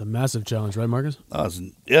 It's a massive challenge, right, Marcus?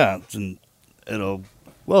 It'll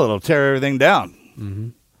tear everything down. Mm-hmm.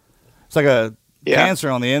 It's like a cancer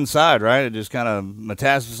on the inside, right? It just kind of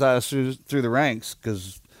metastasizes through the ranks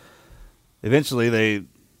because eventually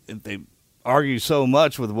if they argue so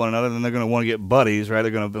much with one another, then they're going to want to get buddies, right? They're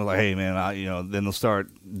going to be like, hey, man, then they'll start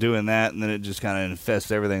doing that, and then it just kind of infests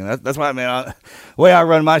everything. That's why, man, the way I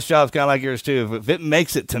run my shop is kind of like yours, too. If it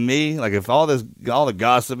makes it to me, like if all the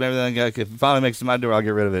gossip and everything, like if it finally makes it to my door, I'll get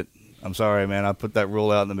rid of it. I'm sorry, man. I put that rule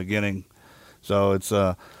out in the beginning. So it's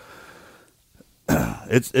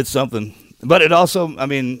something. But it also, I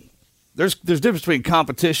mean, there's difference between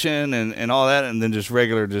competition and all that, and then just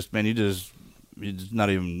regular, you're just not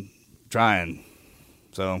even trying.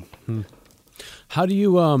 So how do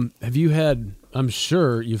you have you had, I'm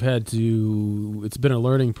sure you've had to, it's been a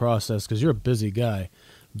learning process because you're a busy guy,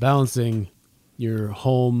 balancing your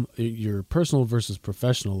home, your personal versus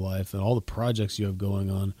professional life, and all the projects you have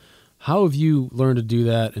going on. How have you learned to do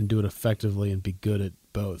that and do it effectively and be good at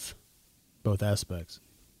both aspects?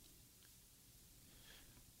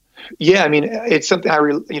 Yeah, I mean, it's something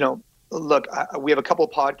look, we have a couple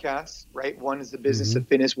of podcasts, right? One is the Business of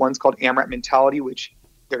Fitness. One's called AMRAP Mentality, which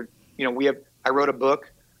I wrote a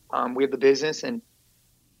book. We have the business, and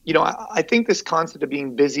I think this concept of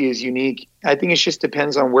being busy is unique. I think it just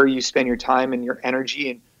depends on where you spend your time and your energy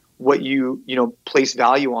and what you place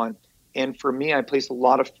value on. And for me, I place a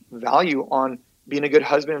lot of value on being a good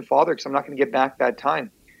husband and father because I'm not going to get back that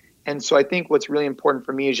time. And so I think what's really important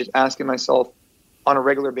for me is just asking myself on a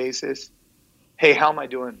regular basis, hey, how am I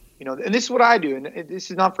doing? And this is what I do. And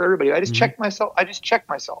this is not for everybody. I just check myself.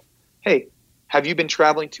 Hey, have you been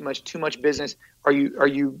traveling too much business? Are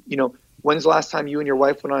you, when's the last time you and your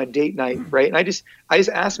wife went on a date night? Right. And I just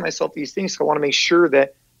ask myself these things. So I want to make sure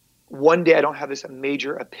that one day I don't have this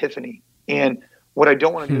major epiphany. And what I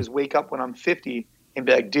don't want to do is wake up when I'm 50 and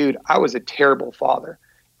be like, dude, I was a terrible father.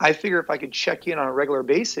 I figure if I could check in on a regular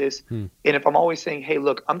basis, and if I'm always saying, hey,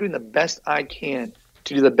 look, I'm doing the best I can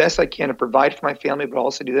to provide for my family, but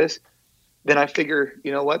also do this, then I figure,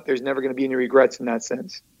 you know what, there's never going to be any regrets in that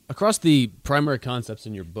sense. Across the primary concepts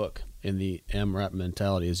in your book, in the AMRAP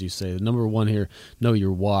mentality, as you say, the number one here, know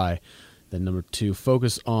your why. Then number 2,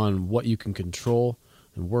 focus on what you can control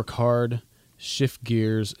and work hard, shift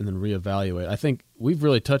gears, and then reevaluate. I think we've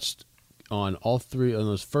really touched on all three, on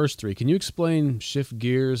those first 3. Can you explain shift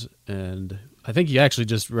gears? And I think you actually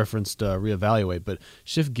just referenced reevaluate, but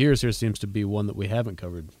shift gears here seems to be one that we haven't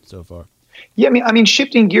covered so far. Yeah, I mean,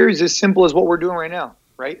 shifting gears is as simple as what we're doing right now,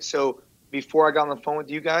 right? So before I got on the phone with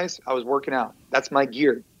you guys, I was working out. That's my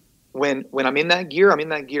gear. When I'm in that gear, I'm in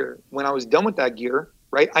that gear. When I was done with that gear,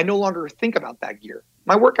 right, I no longer think about that gear.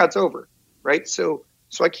 My workout's over, right? So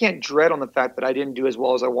I can't dread on the fact that I didn't do as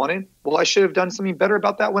well as I wanted. Well, I should have done something better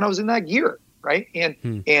about that when I was in that gear, right?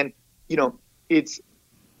 And it's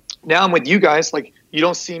now I'm with you guys. Like, you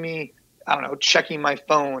don't see me, I don't know, checking my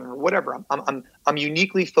phone or whatever. I'm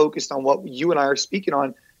uniquely focused on what you and I are speaking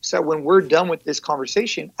on. So when we're done with this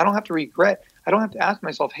conversation, I don't have to regret. I don't have to ask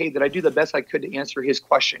myself, hey, did I do the best I could to answer his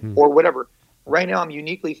question or whatever? Right now, I'm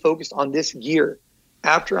uniquely focused on this gear.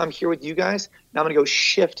 After I'm here with you guys, now I'm going to go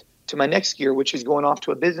shift to my next gear, which is going off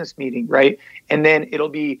to a business meeting, right? And then it'll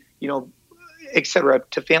be, et cetera,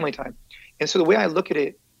 to family time. And so the way I look at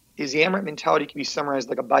it is the AMRAP mentality can be summarized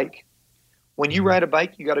like a bike. When you ride a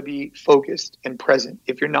bike, you got to be focused and present.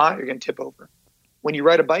 If you're not, you're going to tip over. When you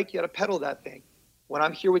ride a bike, you got to pedal that thing. When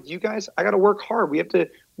I'm here with you guys, I got to work hard. We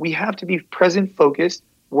have to be present, focused,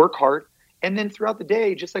 work hard. And then throughout the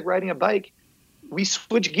day, just like riding a bike, we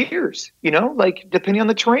switch gears, like depending on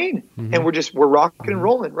the terrain. And we're rocking and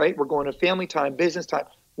rolling, right? We're going to family time, business time,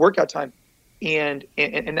 workout time. And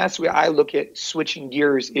that's the way I look at switching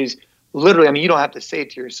gears is literally, I mean, you don't have to say it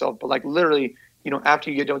to yourself, but like literally, after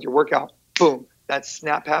you get done with your workout, boom, that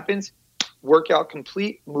snap happens, workout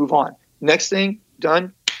complete, move on. Next thing,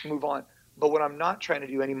 done, move on. But what I'm not trying to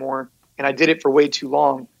do anymore, and I did it for way too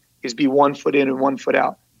long, is be 1 foot in and 1 foot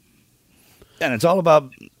out. And it's all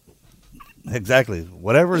about exactly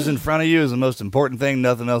whatever's in front of you is the most important thing.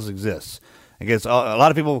 Nothing else exists. I guess a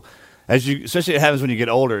lot of people, especially it happens when you get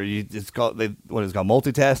older. It's called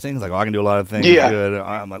multitasking. It's like, I can do a lot of things good.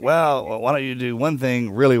 I'm like, well, why don't you do one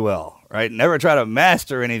thing really well, right? Never try to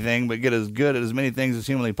master anything, but get as good at as many things as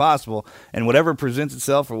humanly possible. And whatever presents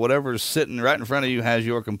itself or whatever is sitting right in front of you has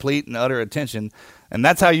your complete and utter attention. And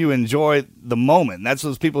that's how you enjoy the moment. That's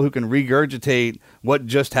those people who can regurgitate what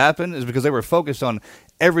just happened, is because they were focused on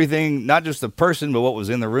everything, not just the person, but what was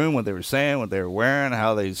in the room, what they were saying, what they were wearing,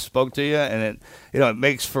 how they spoke to you. And it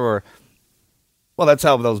makes for, well, that's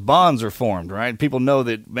how those bonds are formed, right? People know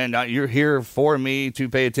that, man, you're here for me to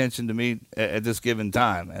pay attention to me at this given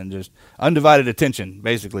time. And just undivided attention,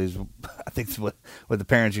 basically, is I think is what the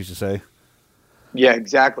parents used to say. Yeah,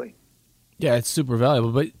 exactly. Yeah, it's super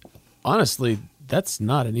valuable. But honestly, that's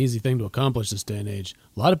not an easy thing to accomplish this day and age.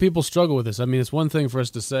 A lot of people struggle with this. I mean, it's one thing for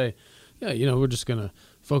us to say, yeah, we're just going to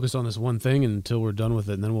focus on this one thing until we're done with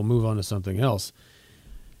it, and then we'll move on to something else.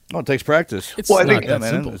 Well, it takes practice. It's not that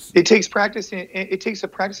simple. It takes practice, and it takes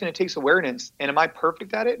practice, and it takes awareness. And am I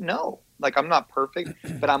perfect at it? No. Like, I'm not perfect,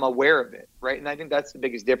 but I'm aware of it, right? And I think that's the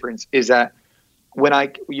biggest difference, is that when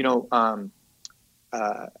I,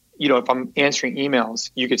 if I'm answering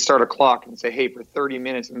emails, you could start a clock and say, hey, for 30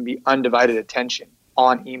 minutes, I'm going to be undivided attention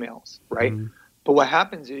on emails, right? Mm-hmm. But what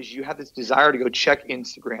happens is you have this desire to go check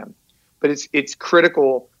Instagram, but it's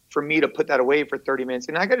critical for me to put that away for 30 minutes.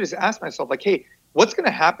 And I got to just ask myself, like, hey, what's going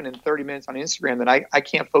to happen in 30 minutes on Instagram that I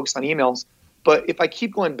can't focus on emails? But if I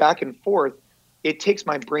keep going back and forth, it takes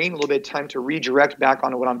my brain a little bit of time to redirect back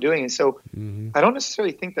onto what I'm doing. And so I don't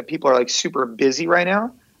necessarily think that people are like super busy right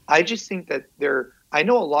now. I just think that I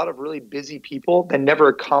know a lot of really busy people that never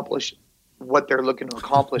accomplish what they're looking to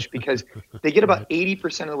accomplish because they get about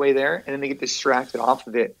 80% of the way there and then they get distracted off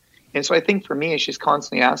of it. And so I think for me, it's just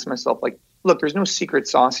constantly asking myself, like, look, there's no secret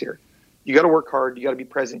sauce here. You got to work hard. You got to be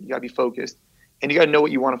present. You got to be focused. And you got to know what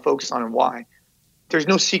you want to focus on and why. There's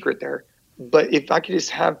no secret there. But if I could just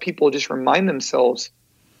have people just remind themselves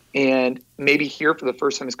and maybe hear for the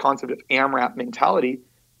first time this concept of AMRAP mentality,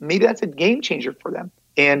 maybe that's a game changer for them.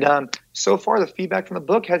 And so far, the feedback from the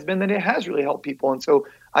book has been that it has really helped people. And so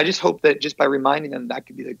I just hope that just by reminding them, that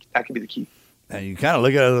could be the key. And you kind of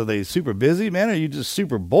look at it, are they super busy, man, or are you just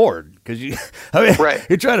super bored? Because right.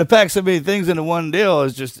 You're trying to pack so many things into one deal.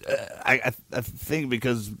 It's just, I think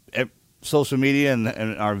because social media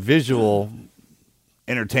and our visual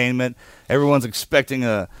entertainment, everyone's expecting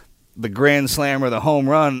the grand slam or the home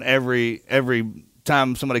run every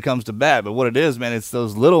time somebody comes to bat. But what it is, man, it's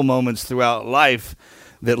those little moments throughout life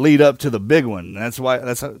that lead up to the big one. That's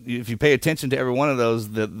how, if you pay attention to every one of those,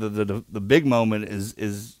 the big moment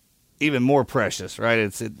is even more precious,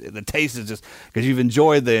 right? The taste is just because you've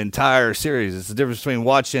enjoyed the entire series. It's the difference between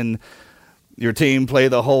watching your team play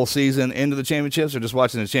the whole season into the championships or just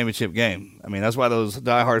watching the championship game. I mean, that's why those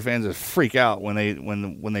diehard fans just freak out when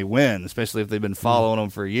they win, especially if they've been following them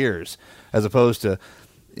for years, as opposed to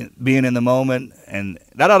being in the moment. And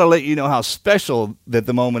that ought to let you know how special that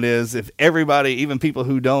the moment is if everybody, even people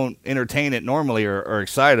who don't entertain it normally, are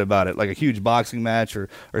excited about it, like a huge boxing match or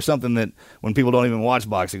something that when people don't even watch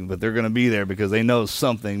boxing, but they're going to be there because they know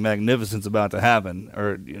something magnificent's about to happen,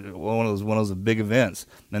 or one of those big events.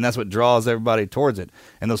 And that's what draws everybody towards it.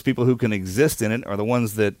 And those people who can exist in it are the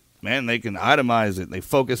ones that, man, they can itemize it. They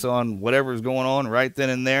focus on whatever's going on right then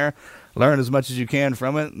and there, learn as much as you can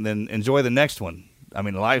from it, and then enjoy the next one. I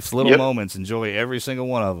mean, life's little moments. Enjoy every single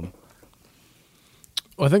one of them.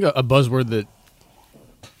 Well, I think a buzzword that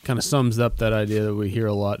kind of sums up that idea that we hear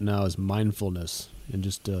a lot now is mindfulness, and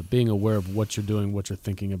just being aware of what you're doing, what you're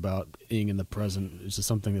thinking about, being in the present. It's just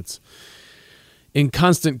something that's in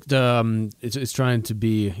constant. It's trying to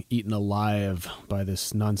be eaten alive by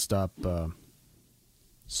this nonstop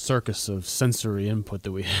circus of sensory input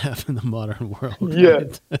that we have in the modern world. Right?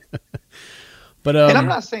 Yeah. But and I'm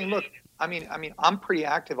not saying, look. I mean, I'm pretty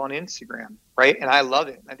active on Instagram, right? And I love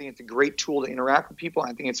it. I think it's a great tool to interact with people.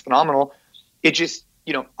 I think it's phenomenal. It just,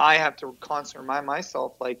 I have to constantly remind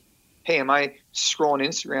myself, like, hey, am I scrolling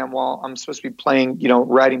Instagram while I'm supposed to be playing,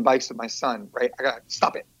 riding bikes with my son, right? I got to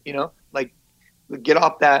stop it, like get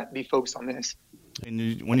off that, be focused on this.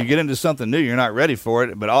 And when you get into something new, you're not ready for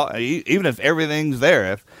it. But even if everything's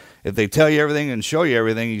there, if they tell you everything and show you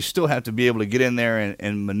everything, you still have to be able to get in there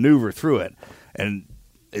and maneuver through it. And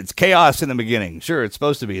it's chaos in the beginning. Sure, it's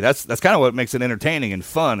supposed to be. That's kind of what makes it entertaining and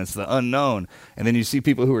fun. It's the unknown. And then you see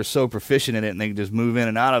people who are so proficient in it and they can just move in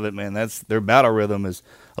and out of it, man. That's their battle rhythm. Is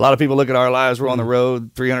a lot of people look at our lives. We're on the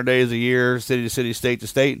road 300 days a year, city to city, state to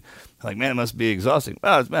state. Like, man, it must be exhausting.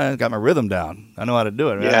 Well, I got my rhythm down. I know how to do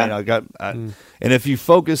it. Right? Yeah. And if you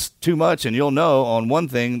focus too much, and you'll know on one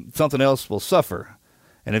thing, something else will suffer.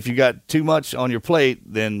 And if you got too much on your plate,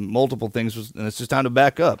 then multiple things, and it's just time to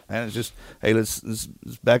back up. And it's just, hey, let's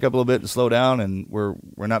back up a little bit and slow down, and we're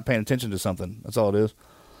not paying attention to something. That's all it is.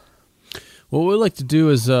 What we like to do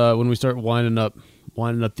is when we start winding up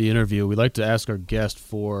the interview, we like to ask our guest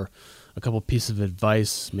for a couple pieces of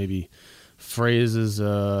advice, maybe phrases,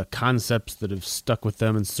 concepts that have stuck with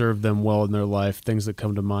them and served them well in their life, things that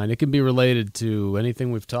come to mind. It can be related to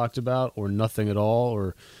anything we've talked about or nothing at all,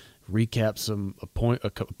 or recap a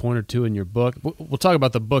point or two in your book. We'll talk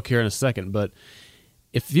about the book here in a second, but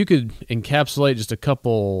if you could encapsulate just a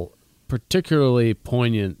couple particularly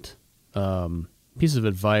poignant pieces of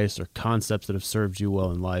advice or concepts that have served you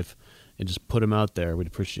well in life and just put them out there, we'd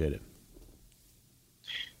appreciate it.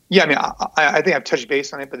 Yeah, I mean, I think I've touched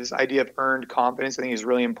base on it, but this idea of earned confidence, I think, is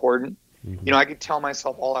really important. Mm-hmm. I could tell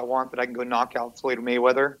myself all I want that I can go knock out Floyd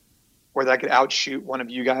Mayweather, or that I could outshoot one of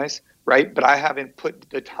you guys, right? But I haven't put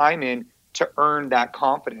the time in to earn that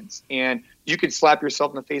confidence. And you could slap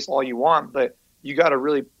yourself in the face all you want, but you got to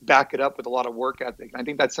really back it up with a lot of work ethic. And I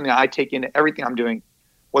think that's something I take into everything I'm doing,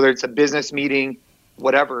 whether it's a business meeting,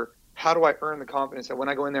 whatever. How do I earn the confidence that when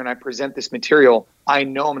I go in there and I present this material, I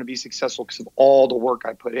know I'm going to be successful because of all the work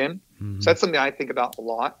I put in? Mm-hmm. So that's something I think about a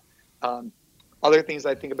lot. Other things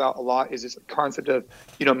I think about a lot is this concept of,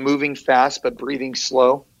 moving fast but breathing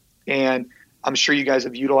slow. And I'm sure you guys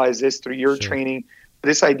have utilized this through your training.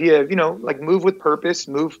 This idea of, like move with purpose,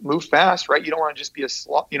 move fast, right? You don't want to just be a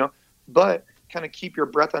slot, but kind of keep your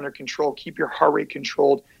breath under control, keep your heart rate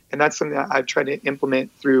controlled. And that's something that I've tried to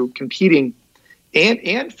implement through competing.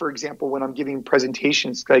 And for example, when I'm giving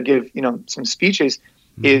presentations, I give, some speeches,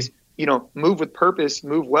 is, move with purpose,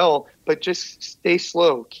 move well, but just stay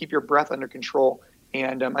slow, keep your breath under control.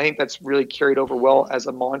 And I think that's really carried over well as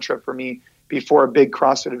a mantra for me before a big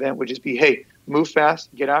CrossFit event, would just be, hey, move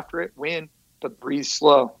fast, get after it, win, but breathe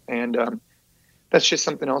slow. And that's just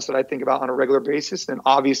something else that I think about on a regular basis. And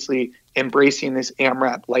obviously embracing this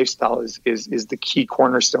AMRAP lifestyle is the key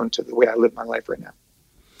cornerstone to the way I live my life right now.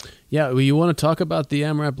 Yeah, well, you want to talk about the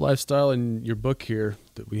AMRAP lifestyle in your book here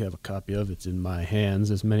that we have a copy of. It's in my hands,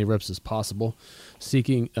 as many reps as possible,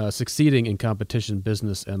 succeeding in competition,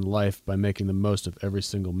 business, and life by making the most of every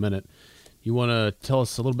single minute. You want to tell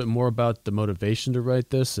us a little bit more about the motivation to write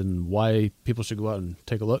this and why people should go out and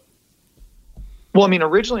take a look? Well, I mean,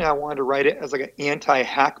 originally I wanted to write it as like an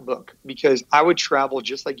anti-hack book because I would travel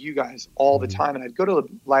just like you guys all the time. And I'd go to the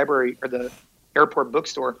library or the airport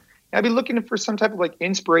bookstore. I'd be looking for some type of like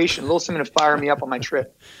inspiration, a little something to fire me up on my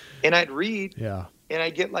trip. And I'd read, and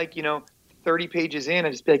I'd get like, 30 pages in,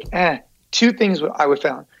 I'd just be like, two things I would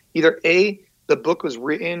found. Either A, the book was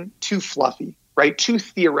written too fluffy, right? Too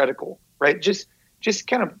theoretical, right? Just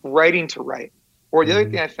kind of writing to write. Or the other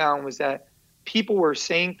thing I found was that people were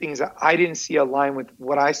saying things that I didn't see align with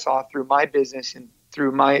what I saw through my business and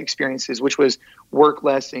through my experiences, which was work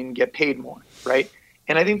less and get paid more, right?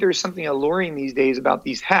 And I think there's something alluring these days about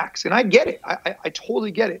these hacks. And I get it. I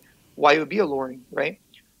totally get it, why it would be alluring, right?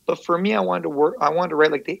 But for me, I wanted to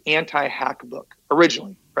write like the anti-hack book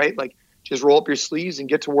originally, right? Like just roll up your sleeves and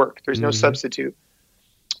get to work. There's no substitute.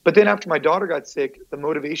 But then after my daughter got sick, the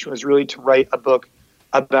motivation was really to write a book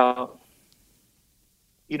about,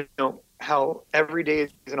 how every day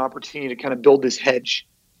is an opportunity to kind of build this hedge.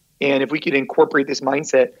 And if we could incorporate this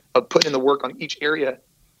mindset of putting in the work on each area,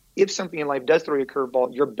 if something in life does throw you a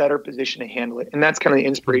curveball, you're better positioned to handle it. And that's kind of the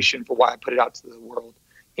inspiration for why I put it out to the world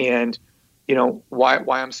and, why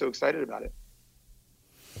I'm so excited about it.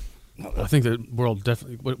 I think the world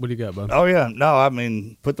definitely. What do you got, Bob? Oh yeah, no, I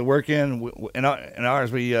mean, put the work in. In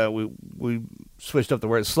ours, we switched up the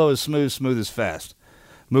word. Slow is smooth, smooth is fast.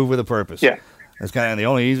 Move with a purpose. Yeah, that's kind of the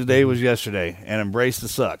only easy day was yesterday. And embrace the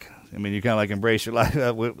suck. I mean, you kind of like embrace your life.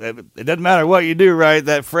 It doesn't matter what you do, right?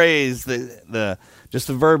 That phrase, just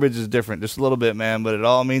the verbiage is different, just a little bit, man. But it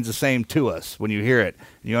all means the same to us when you hear it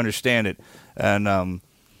and you understand it. And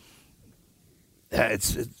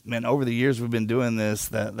it's man, over the years we've been doing this,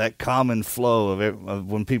 that common flow of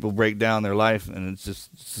when people break down their life, and it's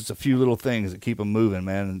just a few little things that keep them moving,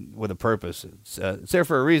 man, with a purpose. It's there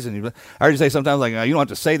for a reason. I heard you say sometimes like you don't have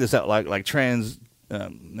to say this out like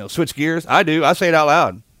switch gears. I do. I say it out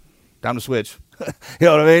loud. Time to switch. You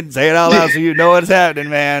know what I mean? Say it out loud so you know what's happening,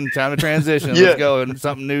 man. Time to transition. Let's go. And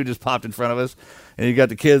something new just popped in front of us. and you got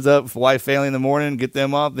the kids up, wife, family in the morning, get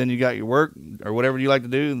them up, then you got your work or whatever you like to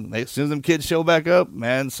do. As soon as them kids show back up,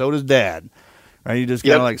 man, so does dad. Right? You just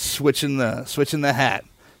kind of like switching the hat,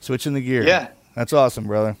 switching the gear. Yeah. That's awesome,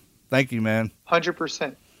 brother. Thank you, man.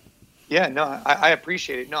 100%. Yeah, no, I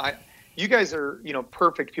appreciate it. No, you guys are,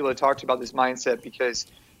 perfect people to talk to about this mindset because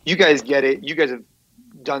you guys get it. You guys have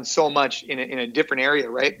done so much in a different area,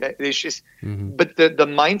 right? That it's just, but the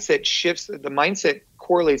mindset shifts, the mindset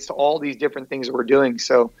correlates to all these different things that we're doing.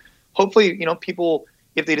 So hopefully, people,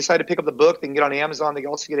 if they decide to pick up the book, they can get on Amazon. They can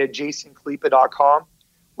also get it at jasonkhalipa.com.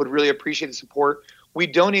 Would really appreciate the support. We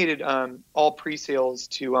donated all pre-sales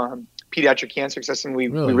to pediatric cancer because that's something we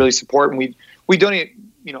really support, and we donate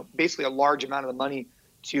basically a large amount of the money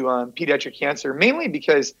to pediatric cancer, mainly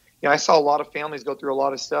because I saw a lot of families go through a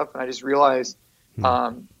lot of stuff, and I just realized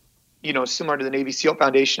similar to the Navy SEAL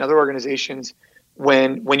Foundation, other organizations,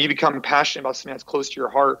 when you become passionate about something that's close to your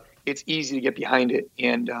heart, it's easy to get behind it.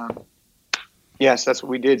 And yes, that's what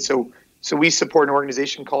we did. So we support an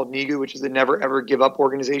organization called NEGU, which is the Never Ever Give Up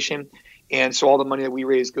organization. And so all the money that we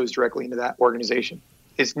raise goes directly into that organization.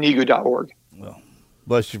 It's negu.org. Well,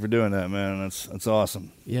 bless you for doing that, man. That's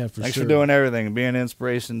awesome. Yeah, Thanks for doing everything and being an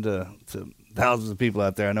inspiration to thousands of people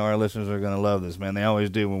out there. I know our listeners are going to love this, man. They always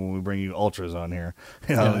do when we bring you ultras on here.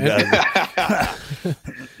 And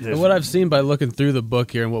what I've seen by looking through the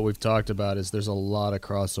book here and what we've talked about is there's a lot of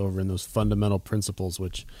crossover in those fundamental principles,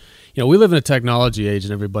 which, we live in a technology age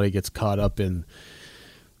and everybody gets caught up in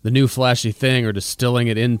the new flashy thing or distilling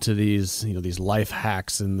it into these, these life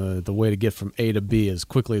hacks and the way to get from A to B as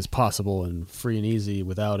quickly as possible and free and easy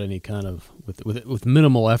without any kind of, with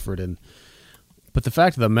minimal effort. But the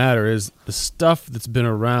fact of the matter is the stuff that's been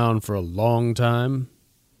around for a long time,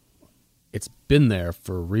 it's been there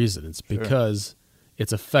for a reason. It's because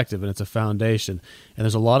it's effective and it's a foundation. And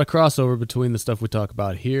there's a lot of crossover between the stuff we talk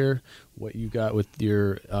about here, what you got with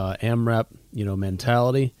your AMRAP,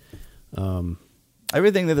 mentality.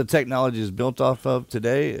 Everything that the technology is built off of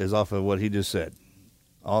today is off of what he just said.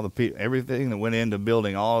 Everything that went into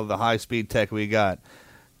building all of the high-speed tech we got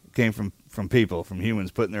came from people, from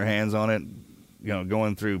humans putting their hands on it,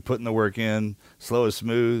 going through, putting the work in, slow as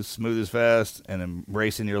smooth as fast, and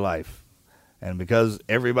embracing your life. And because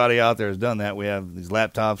everybody out there has done that, we have these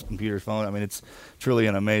laptops, computers, phones. I mean, it's truly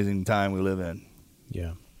an amazing time we live in.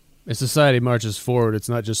 Yeah. As society marches forward, it's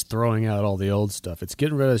not just throwing out all the old stuff. It's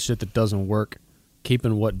getting rid of the shit that doesn't work,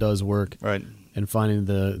 keeping what does work, right, and finding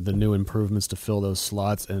the new improvements to fill those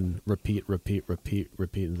slots and repeat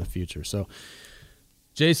in the future. So,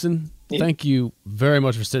 Jason, thank you very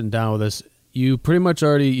much for sitting down with us. You pretty much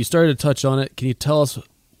you started to touch on it. Can you tell us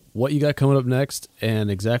what you got coming up next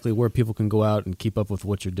and exactly where people can go out and keep up with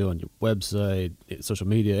what you're doing, your website, social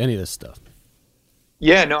media, any of this stuff?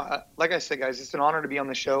 Yeah, no, like I said, guys, it's an honor to be on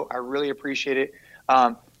the show. I really appreciate it.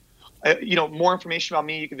 More information about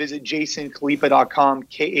me, you can visit jasonkhalipa.com,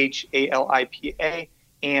 Khalipa,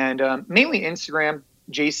 and mainly Instagram,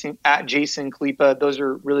 Jason Khalipa. Those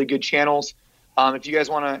are really good channels. If you guys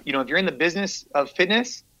want to, if you're in the business of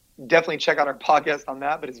fitness, definitely check out our podcast on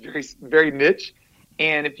that, but it's very, very niche.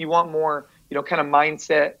 And if you want more, kind of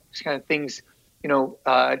mindset kind of things,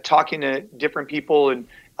 talking to different people and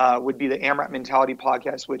would be the AMRAP Mentality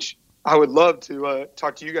podcast, which I would love to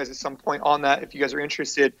talk to you guys at some point on that. If you guys are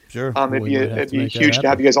interested, sure, it'd be huge to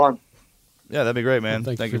have you guys on. Yeah, that'd be great, man.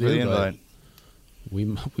 Well, thank you for the invite. We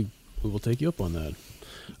will take you up on that.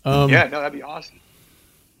 That'd be awesome.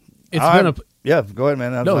 It's been yeah, go ahead,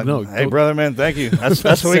 man. No. Hey, brother, man, thank you. That's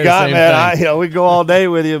what we got, man. We go all day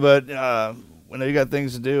with you, but we know you got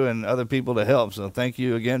things to do and other people to help. So thank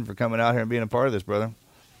you again for coming out here and being a part of this, brother.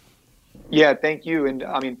 Yeah, thank you. And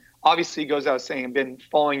I mean, obviously, it goes without saying, I've been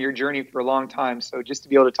following your journey for a long time. So just to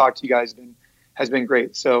be able to talk to you guys has been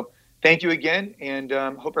great. So thank you again, and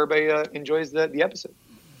hope everybody enjoys the episode.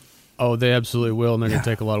 Oh, they absolutely will, and they're going to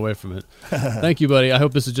take a lot away from it. Thank you, buddy. I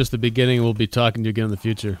hope this is just the beginning. We'll be talking to you again in the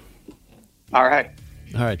future. All right.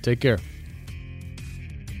 All right, take care.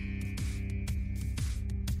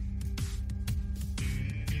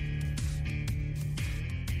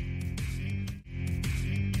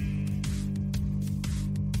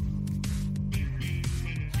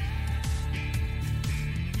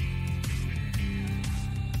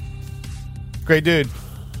 Great dude.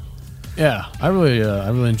 Yeah, I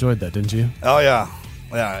really enjoyed that, didn't you? Oh yeah.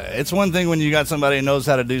 It's one thing when you got somebody who knows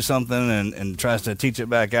how to do something and tries to teach it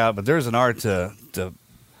back out, but there's an art to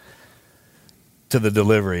the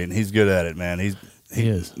delivery, and he's good at it, man. He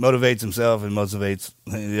is. Motivates himself and motivates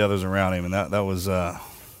the others around him, and that was man,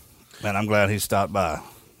 I'm glad he stopped by.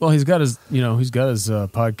 Well, he's got his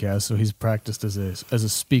podcast, so he's practiced as a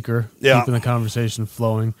speaker, keeping the conversation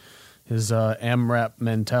flowing. his AMRAP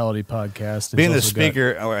Mentality podcast. Being the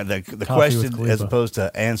speaker, or the Coffee with question, Khalipa. as opposed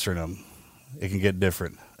to answering them, it can get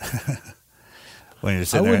different. When you're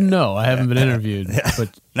sitting I wouldn't know. I haven't been interviewed,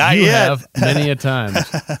 but Not you yet. have many a times,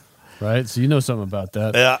 right? So you know something about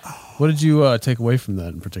that. Yeah. What did you take away from that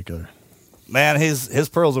in particular? Man, his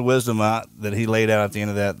pearls of wisdom out that he laid out at the end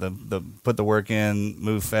of that, the put the work in,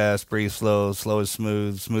 move fast, breathe slow, slow is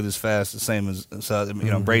smooth, smooth is fast, the same as, so, you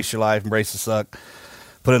know, embrace your life, embrace the suck,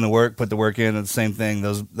 put in the work, put the work in, it's the same thing.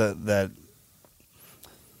 That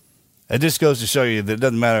it just goes to show you that it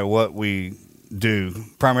doesn't matter what we do,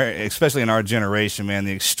 primarily, especially in our generation, man,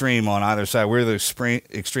 the extreme on either side. We're the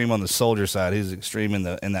extreme on the soldier side. He's extreme in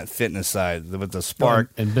that fitness side with the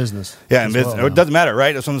spark. In business. Yeah, in business. Well, It doesn't matter,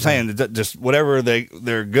 right? That's what I'm saying. Just whatever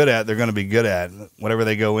they're good at, they're going to be good at. Whatever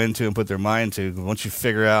they go into and put their mind to. Once you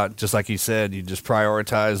figure out, just like you said, you just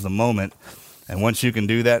prioritize the moment. And once you can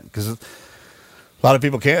do that, because a lot of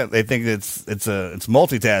people can't. They think it's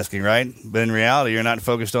multitasking, right? But in reality, you're not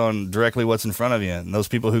focused on directly what's in front of you. And those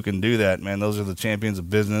people who can do that, man, those are the champions of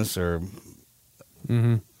business. Or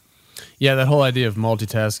Yeah, that whole idea of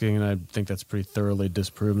multitasking, and I think that's pretty thoroughly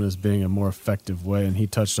disproven as being a more effective way. And he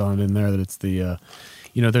touched on it in there that it's the,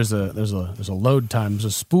 there's a load time, there's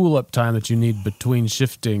a spool up time that you need between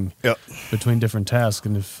shifting between different tasks,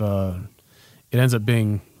 and if it ends up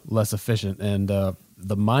being less efficient. And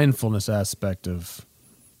the mindfulness aspect of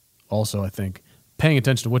also, I think, paying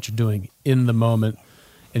attention to what you're doing in the moment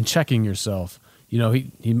and checking yourself. You know,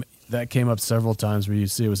 he that came up several times where you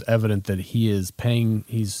see it was evident that he's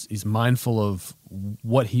mindful of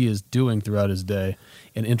what he is doing throughout his day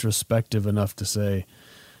and introspective enough to say,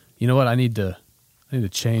 you know what, I need to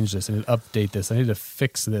change this. I need to update this. I need to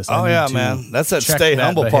fix this. Oh yeah, man, that's that stay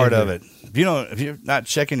humble part of it. If you're not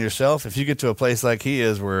checking yourself, if you get to a place like he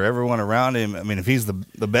is, where everyone around him, I mean, if he's the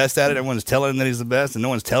best at it, everyone's telling him that he's the best, and no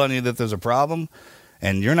one's telling you that there's a problem,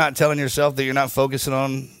 and you're not telling yourself that you're not focusing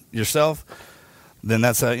on yourself, then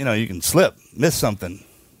that's how, you can miss something.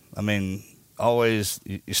 I mean, always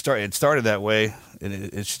it started that way, and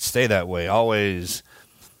it should stay that way. Always,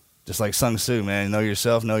 just like Sun Tzu, man, know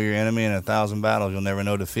yourself, know your enemy, and 1,000 battles you'll never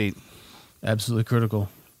know defeat. Absolutely critical.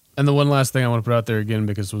 And the one last thing I want to put out there again,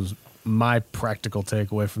 because it was my practical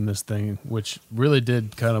takeaway from this thing, which really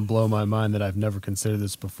did kind of blow my mind that I've never considered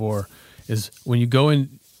this before, is when you go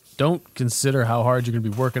in, don't consider how hard you're going to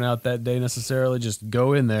be working out that day necessarily. Just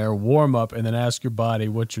go in there, warm up, and then ask your body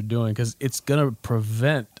what you're doing, because it's going to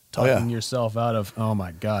prevent talking yourself out of, oh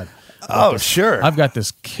my God. Sure. I've got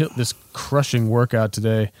this crushing workout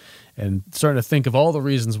today, and starting to think of all the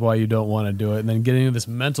reasons why you don't want to do it, and then getting into this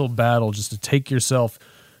mental battle just to take yourself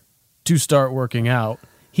to start working out.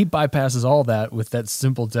 He bypasses all that with that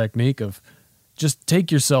simple technique of just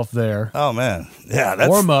take yourself there. Oh man, yeah,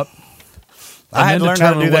 warm up. I had to learn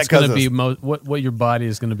how to do that because what your body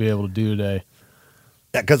is going to be able to do today.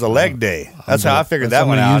 Yeah, because of leg day. That's how I figured that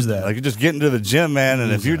one out. Use that. Like, you just get into the gym, man,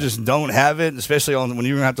 and if you just don't have it, especially when you're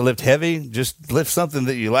going to have to lift heavy, just lift something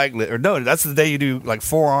that you like. Or no, that's the day you do like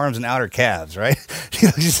forearms and outer calves, right?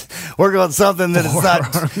 Just work on something that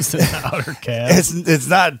Forearms and outer calves. It's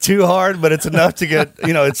not too hard, but it's enough to get,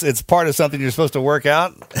 it's part of something you're supposed to work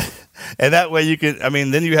out. And that way you could,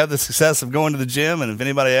 then you have the success of going to the gym, and if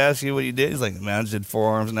anybody asks you what you did, he's like, man, I just did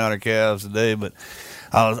forearms and outer calves today, but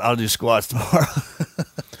I'll do squats tomorrow.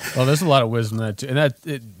 Oh, there's a lot of wisdom in that too.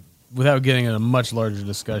 And without getting in a much larger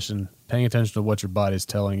discussion, paying attention to what your body's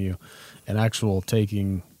telling you and actual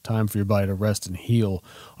taking time for your body to rest and heal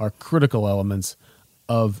are critical elements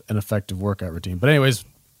of an effective workout routine. But anyways,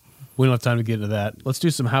 we don't have time to get into that. Let's do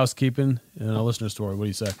some housekeeping and a listener story. What do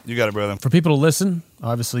you say? You got it, brother. For people to listen,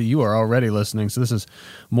 obviously you are already listening, so this is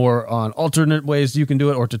more on alternate ways you can do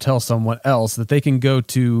it, or to tell someone else that they can go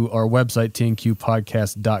to our website,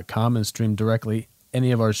 tnqpodcast.com, and stream directly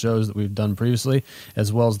any of our shows that we've done previously,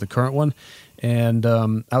 as well as the current one. And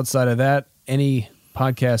outside of that, any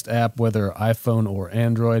podcast app, whether iPhone or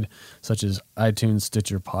Android, such as iTunes,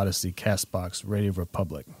 Stitcher, Podyssey, CastBox, Radio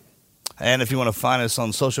Republic. And if you want to find us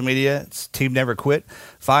on social media, it's Team Never Quit.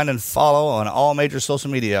 Find and follow on all major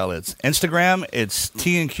social media outlets. Instagram, it's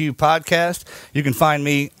TNQ Podcast. You can find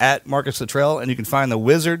me at Marcus Luttrell, and you can find the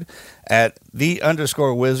Wizard at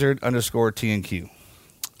 _Wizard_TNQ.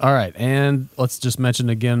 All right, and let's just mention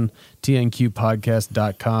again,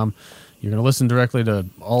 tnqpodcast.com. You're going to listen directly to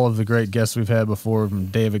all of the great guests we've had before, from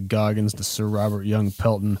David Goggins to Sir Robert Young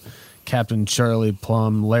Pelton, Captain Charlie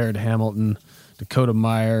Plum, Laird Hamilton, Dakota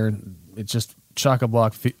Meyer. It's just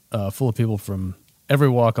chock-a-block full of people from every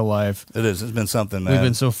walk of life. It is. It's been something, man. We've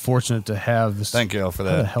been so fortunate to have this. Thank you all for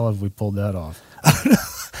that. How the hell have we pulled that off?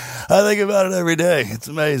 I think about it every day. It's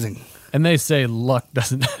amazing. And they say luck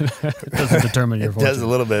doesn't determine your fortune. It does a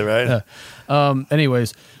little bit, right? Yeah.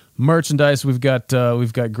 Anyways, merchandise. We've got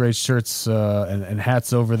great shirts and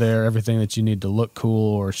hats over there. Everything that you need to look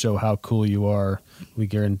cool or show how cool you are. We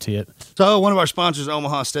guarantee it. So one of our sponsors,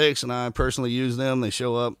 Omaha Steaks, and I personally use them. They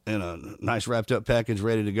show up in a nice wrapped up package,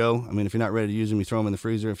 ready to go. I mean, if you're not ready to use them, you throw them in the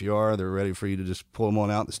freezer. If you are, they're ready for you to just pull them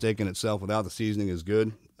on out. The steak in itself without the seasoning is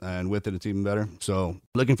good. And with it, it's even better. So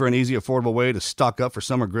looking for an easy, affordable way to stock up for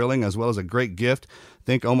summer grilling as well as a great gift?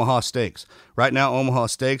 Think Omaha Steaks. Right now, Omaha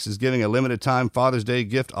Steaks is giving a limited time Father's Day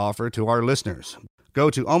gift offer to our listeners. Go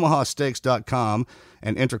to omahasteaks.com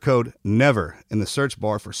and enter code NEVER in the search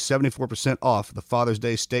bar for 74% off the Father's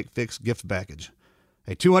Day Steak Fix gift package.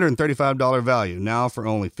 A $235 value now for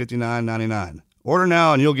only $59.99. Order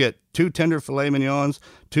now and you'll get 2 tender filet mignons,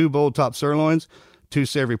 2 bold top sirloins, 2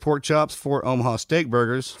 savory pork chops, 4 Omaha steak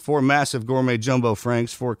burgers, 4 massive gourmet jumbo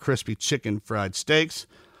franks, 4 crispy chicken fried steaks,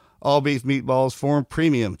 all beef meatballs, 4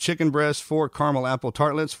 premium chicken breasts, 4 caramel apple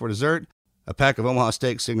tartlets for dessert, a pack of Omaha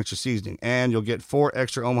Steak signature seasoning, and you'll get 4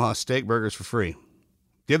 extra Omaha steak burgers for free.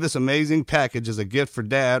 Give this amazing package as a gift for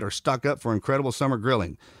dad or stock up for incredible summer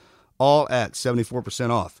grilling, all at 74%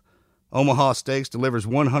 off. Omaha Steaks delivers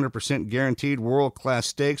 100% guaranteed world-class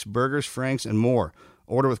steaks, burgers, franks, and more.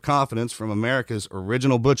 Order with confidence from America's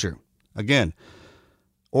original butcher. Again,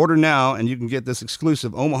 order now and you can get this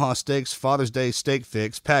exclusive Omaha Steaks Father's Day Steak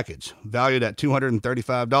Fix package, valued at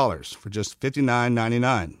 $235 for just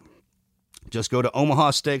 $59.99. Just go to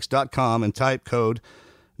omahasteaks.com and type code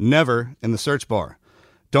NEVER in the search bar.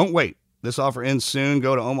 Don't wait. This offer ends soon.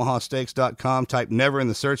 Go to omahasteaks.com, type NEVER in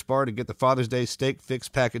the search bar to get the Father's Day Steak Fix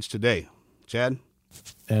package today. Chad?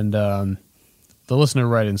 And the listener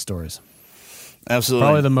write-in stories. Absolutely.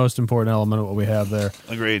 Probably the most important element of what we have there.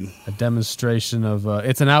 Agreed. A demonstration of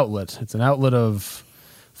it's an outlet. It's an outlet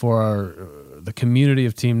for the community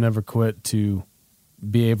of Team Never Quit to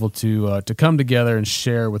be able to come together and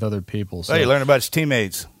share with other people. So you learn about your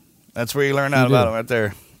teammates. That's where you learn out about them right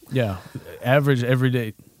there. Yeah. Average,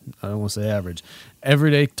 everyday, I don't want to say average,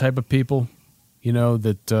 everyday type of people,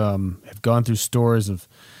 that have gone through stories of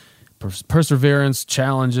perseverance,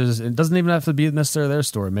 challenges. It doesn't even have to be necessarily their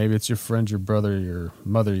story. Maybe it's your friend, your brother, your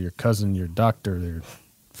mother, your cousin, your doctor, your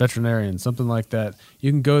veterinarian, something like that.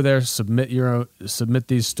 You can go there, submit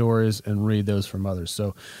these stories, and read those from others.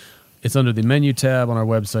 So it's under the menu tab on our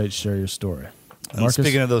website, Share Your Story. And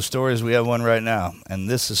speaking of those stories, we have one right now, and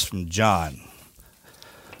this is from John.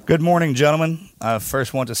 Good morning, gentlemen. I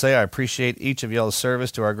first want to say I appreciate each of y'all's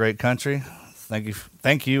service to our great country.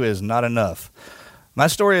 Thank you is not enough. My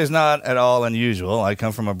story is not at all unusual. I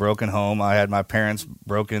come from a broken home. I had my parents'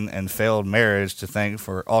 broken and failed marriage to thank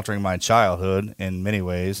for altering my childhood in many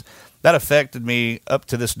ways. That affected me up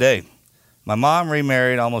to this day. My mom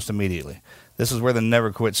remarried almost immediately. This is where the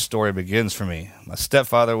Never Quit story begins for me. My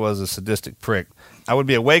stepfather was a sadistic prick. I would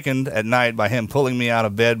be awakened at night by him pulling me out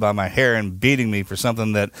of bed by my hair and beating me for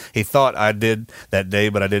something that he thought I did that day,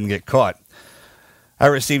 but I didn't get caught. I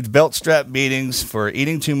received belt strap beatings for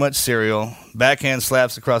eating too much cereal, backhand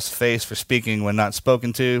slaps across the face for speaking when not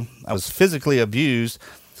spoken to. I was physically abused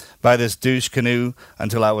by this douche canoe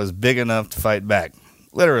until I was big enough to fight back.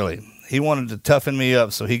 Literally, he wanted to toughen me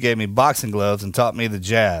up, so he gave me boxing gloves and taught me the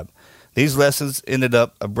jab. These lessons ended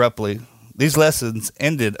abruptly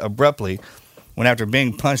when, after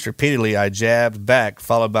being punched repeatedly, I jabbed back,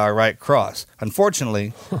 followed by a right cross.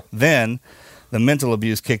 Unfortunately, then the mental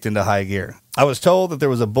abuse kicked into high gear. I was told that there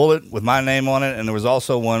was a bullet with my name on it, and there was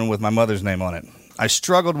also one with my mother's name on it. I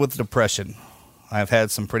struggled with depression. I have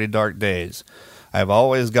had some pretty dark days. I have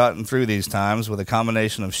always gotten through these times with a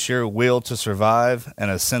combination of sheer will to survive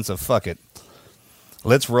and a sense of fuck it.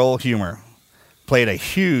 Let's roll humor played a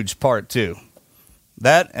huge part too.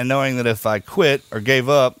 That and knowing that if I quit or gave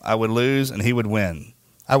up, I would lose and he would win.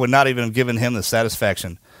 I would not even have given him the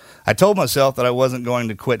satisfaction. I told myself that I wasn't going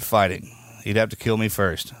to quit fighting. He'd have to kill me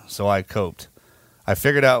first, so I coped. I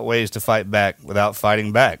figured out ways to fight back without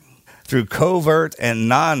fighting back. Through covert and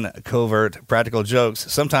non-covert practical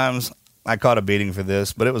jokes, sometimes I caught a beating for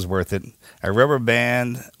this, but it was worth it. A rubber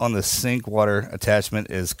band on the sink water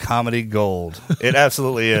attachment is comedy gold. It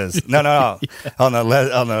absolutely is. No. Yeah. On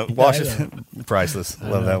the Washington, priceless.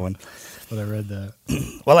 Love that one. But I read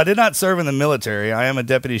that. While I did not serve in the military, I am a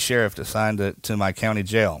deputy sheriff assigned to my county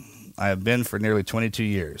jail. I have been for nearly 22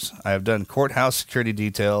 years. I have done courthouse security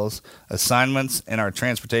details, assignments in our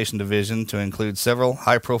transportation division to include several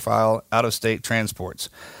high-profile out-of-state transports.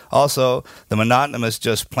 Also, the monotonous,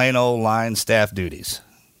 just plain old line staff duties.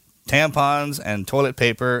 Tampons and toilet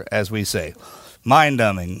paper, as we say.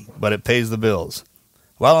 Mind-numbing, but it pays the bills.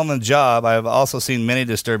 While on the job, I have also seen many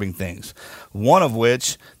disturbing things, one of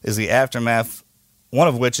which is the aftermath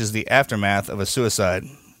of a suicide.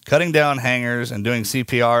 Cutting down hangers and doing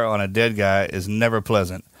CPR on a dead guy is never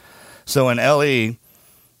pleasant. So in LE,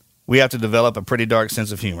 we have to develop a pretty dark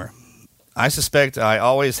sense of humor. I suspect I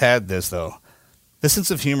always had this, though. This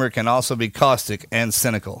sense of humor can also be caustic and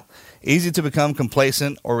cynical, easy to become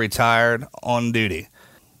complacent or retired on duty.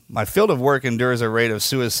 My field of work endures a rate of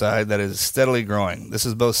suicide that is steadily growing. This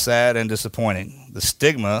is both sad and disappointing. The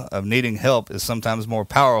stigma of needing help is sometimes more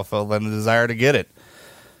powerful than the desire to get it.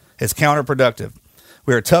 It's counterproductive.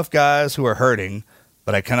 We are tough guys who are hurting,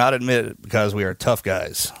 but I cannot admit it because we are tough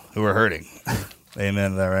guys who are hurting.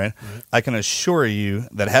 Amen to that, right? I can assure you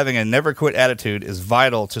that having a never quit attitude is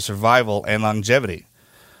vital to survival and longevity.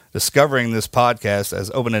 Discovering this podcast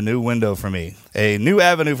has opened a new window for me, a new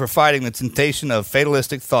avenue for fighting the temptation of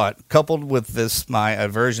fatalistic thought. Coupled with this, my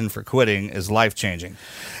aversion for quitting is life-changing.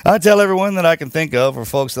 I tell everyone that I can think of, or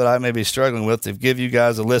folks that I may be struggling with, to give you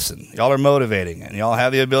guys a listen. Y'all are motivating, and y'all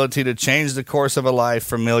have the ability to change the course of a life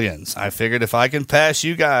for millions. I figured if I can pass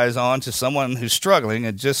you guys on to someone who's struggling,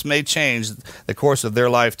 it just may change the course of their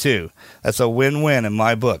life too. That's a win-win in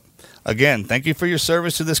my book. Again, thank you for your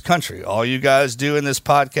service to this country. All you guys do in this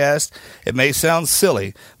podcast, it may sound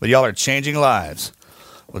silly, but y'all are changing lives.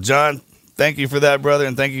 Well, John, thank you for that, brother,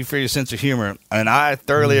 and thank you for your sense of humor. And I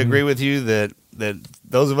thoroughly agree with you that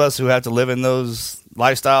those of us who have to live in those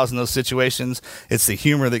lifestyles and those situations, it's the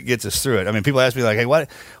humor that gets us through it. I mean, people ask me like, hey, why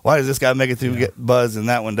does this guy make it through get buzz and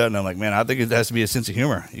that one doesn't? I'm like, man, I think it has to be a sense of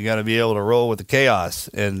humor. You got to be able to roll with the chaos,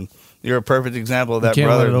 and you're a perfect example of that, you can't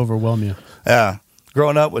brother. let it overwhelm you. Yeah.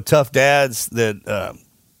 Growing up with tough dads that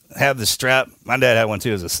have the strap. My dad had one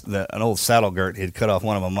too. It was an old saddle girt. He'd cut off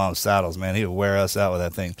one of my mom's saddles, man. He would wear us out with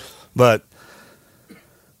that thing. But,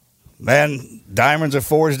 man, diamonds are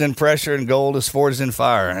forged in pressure and gold is forged in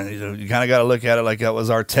fire. And you kind of got to look at it like that was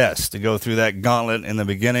our test, to go through that gauntlet in the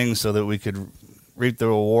beginning so that we could reap the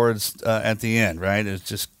rewards at the end, right? It's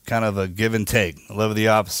just kind of a give and take, a love of the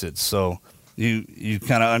opposites. So you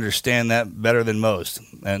kind of understand that better than most,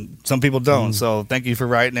 and some people don't. So thank you for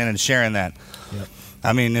writing in and sharing that. Yep.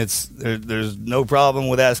 I mean, there's no problem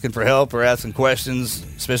with asking for help or asking questions,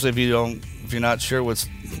 especially if you're not sure what's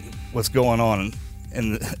going on,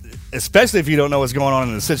 and especially if you don't know what's going on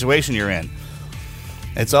in the situation you're in.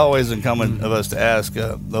 It's always incumbent of us to ask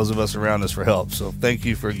those of us around us for help. So thank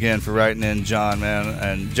you for writing in, John, man.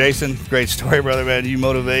 And Jason, great story, brother, man. You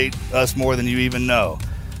motivate us more than you even know.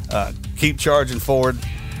 Keep charging forward.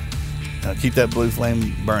 Keep that blue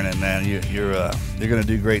flame burning, man. You're going to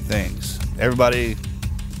do great things. Everybody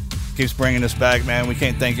keeps bringing us back, man. We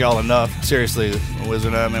can't thank y'all enough. Seriously,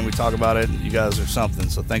 Wizard and I, man, we talk about it. You guys are something.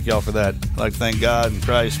 So thank y'all for that. I'd like to thank God and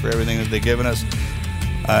Christ for everything that they've given us.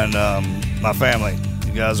 And my family.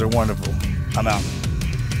 You guys are wonderful. I'm out.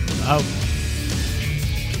 Out.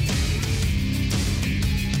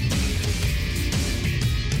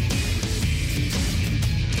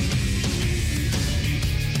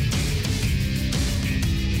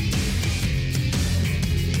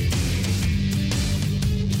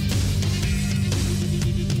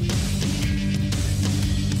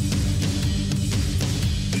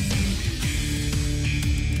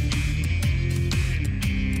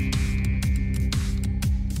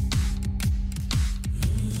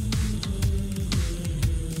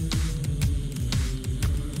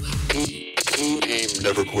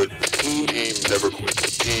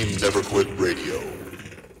 Team Never Quit Radio.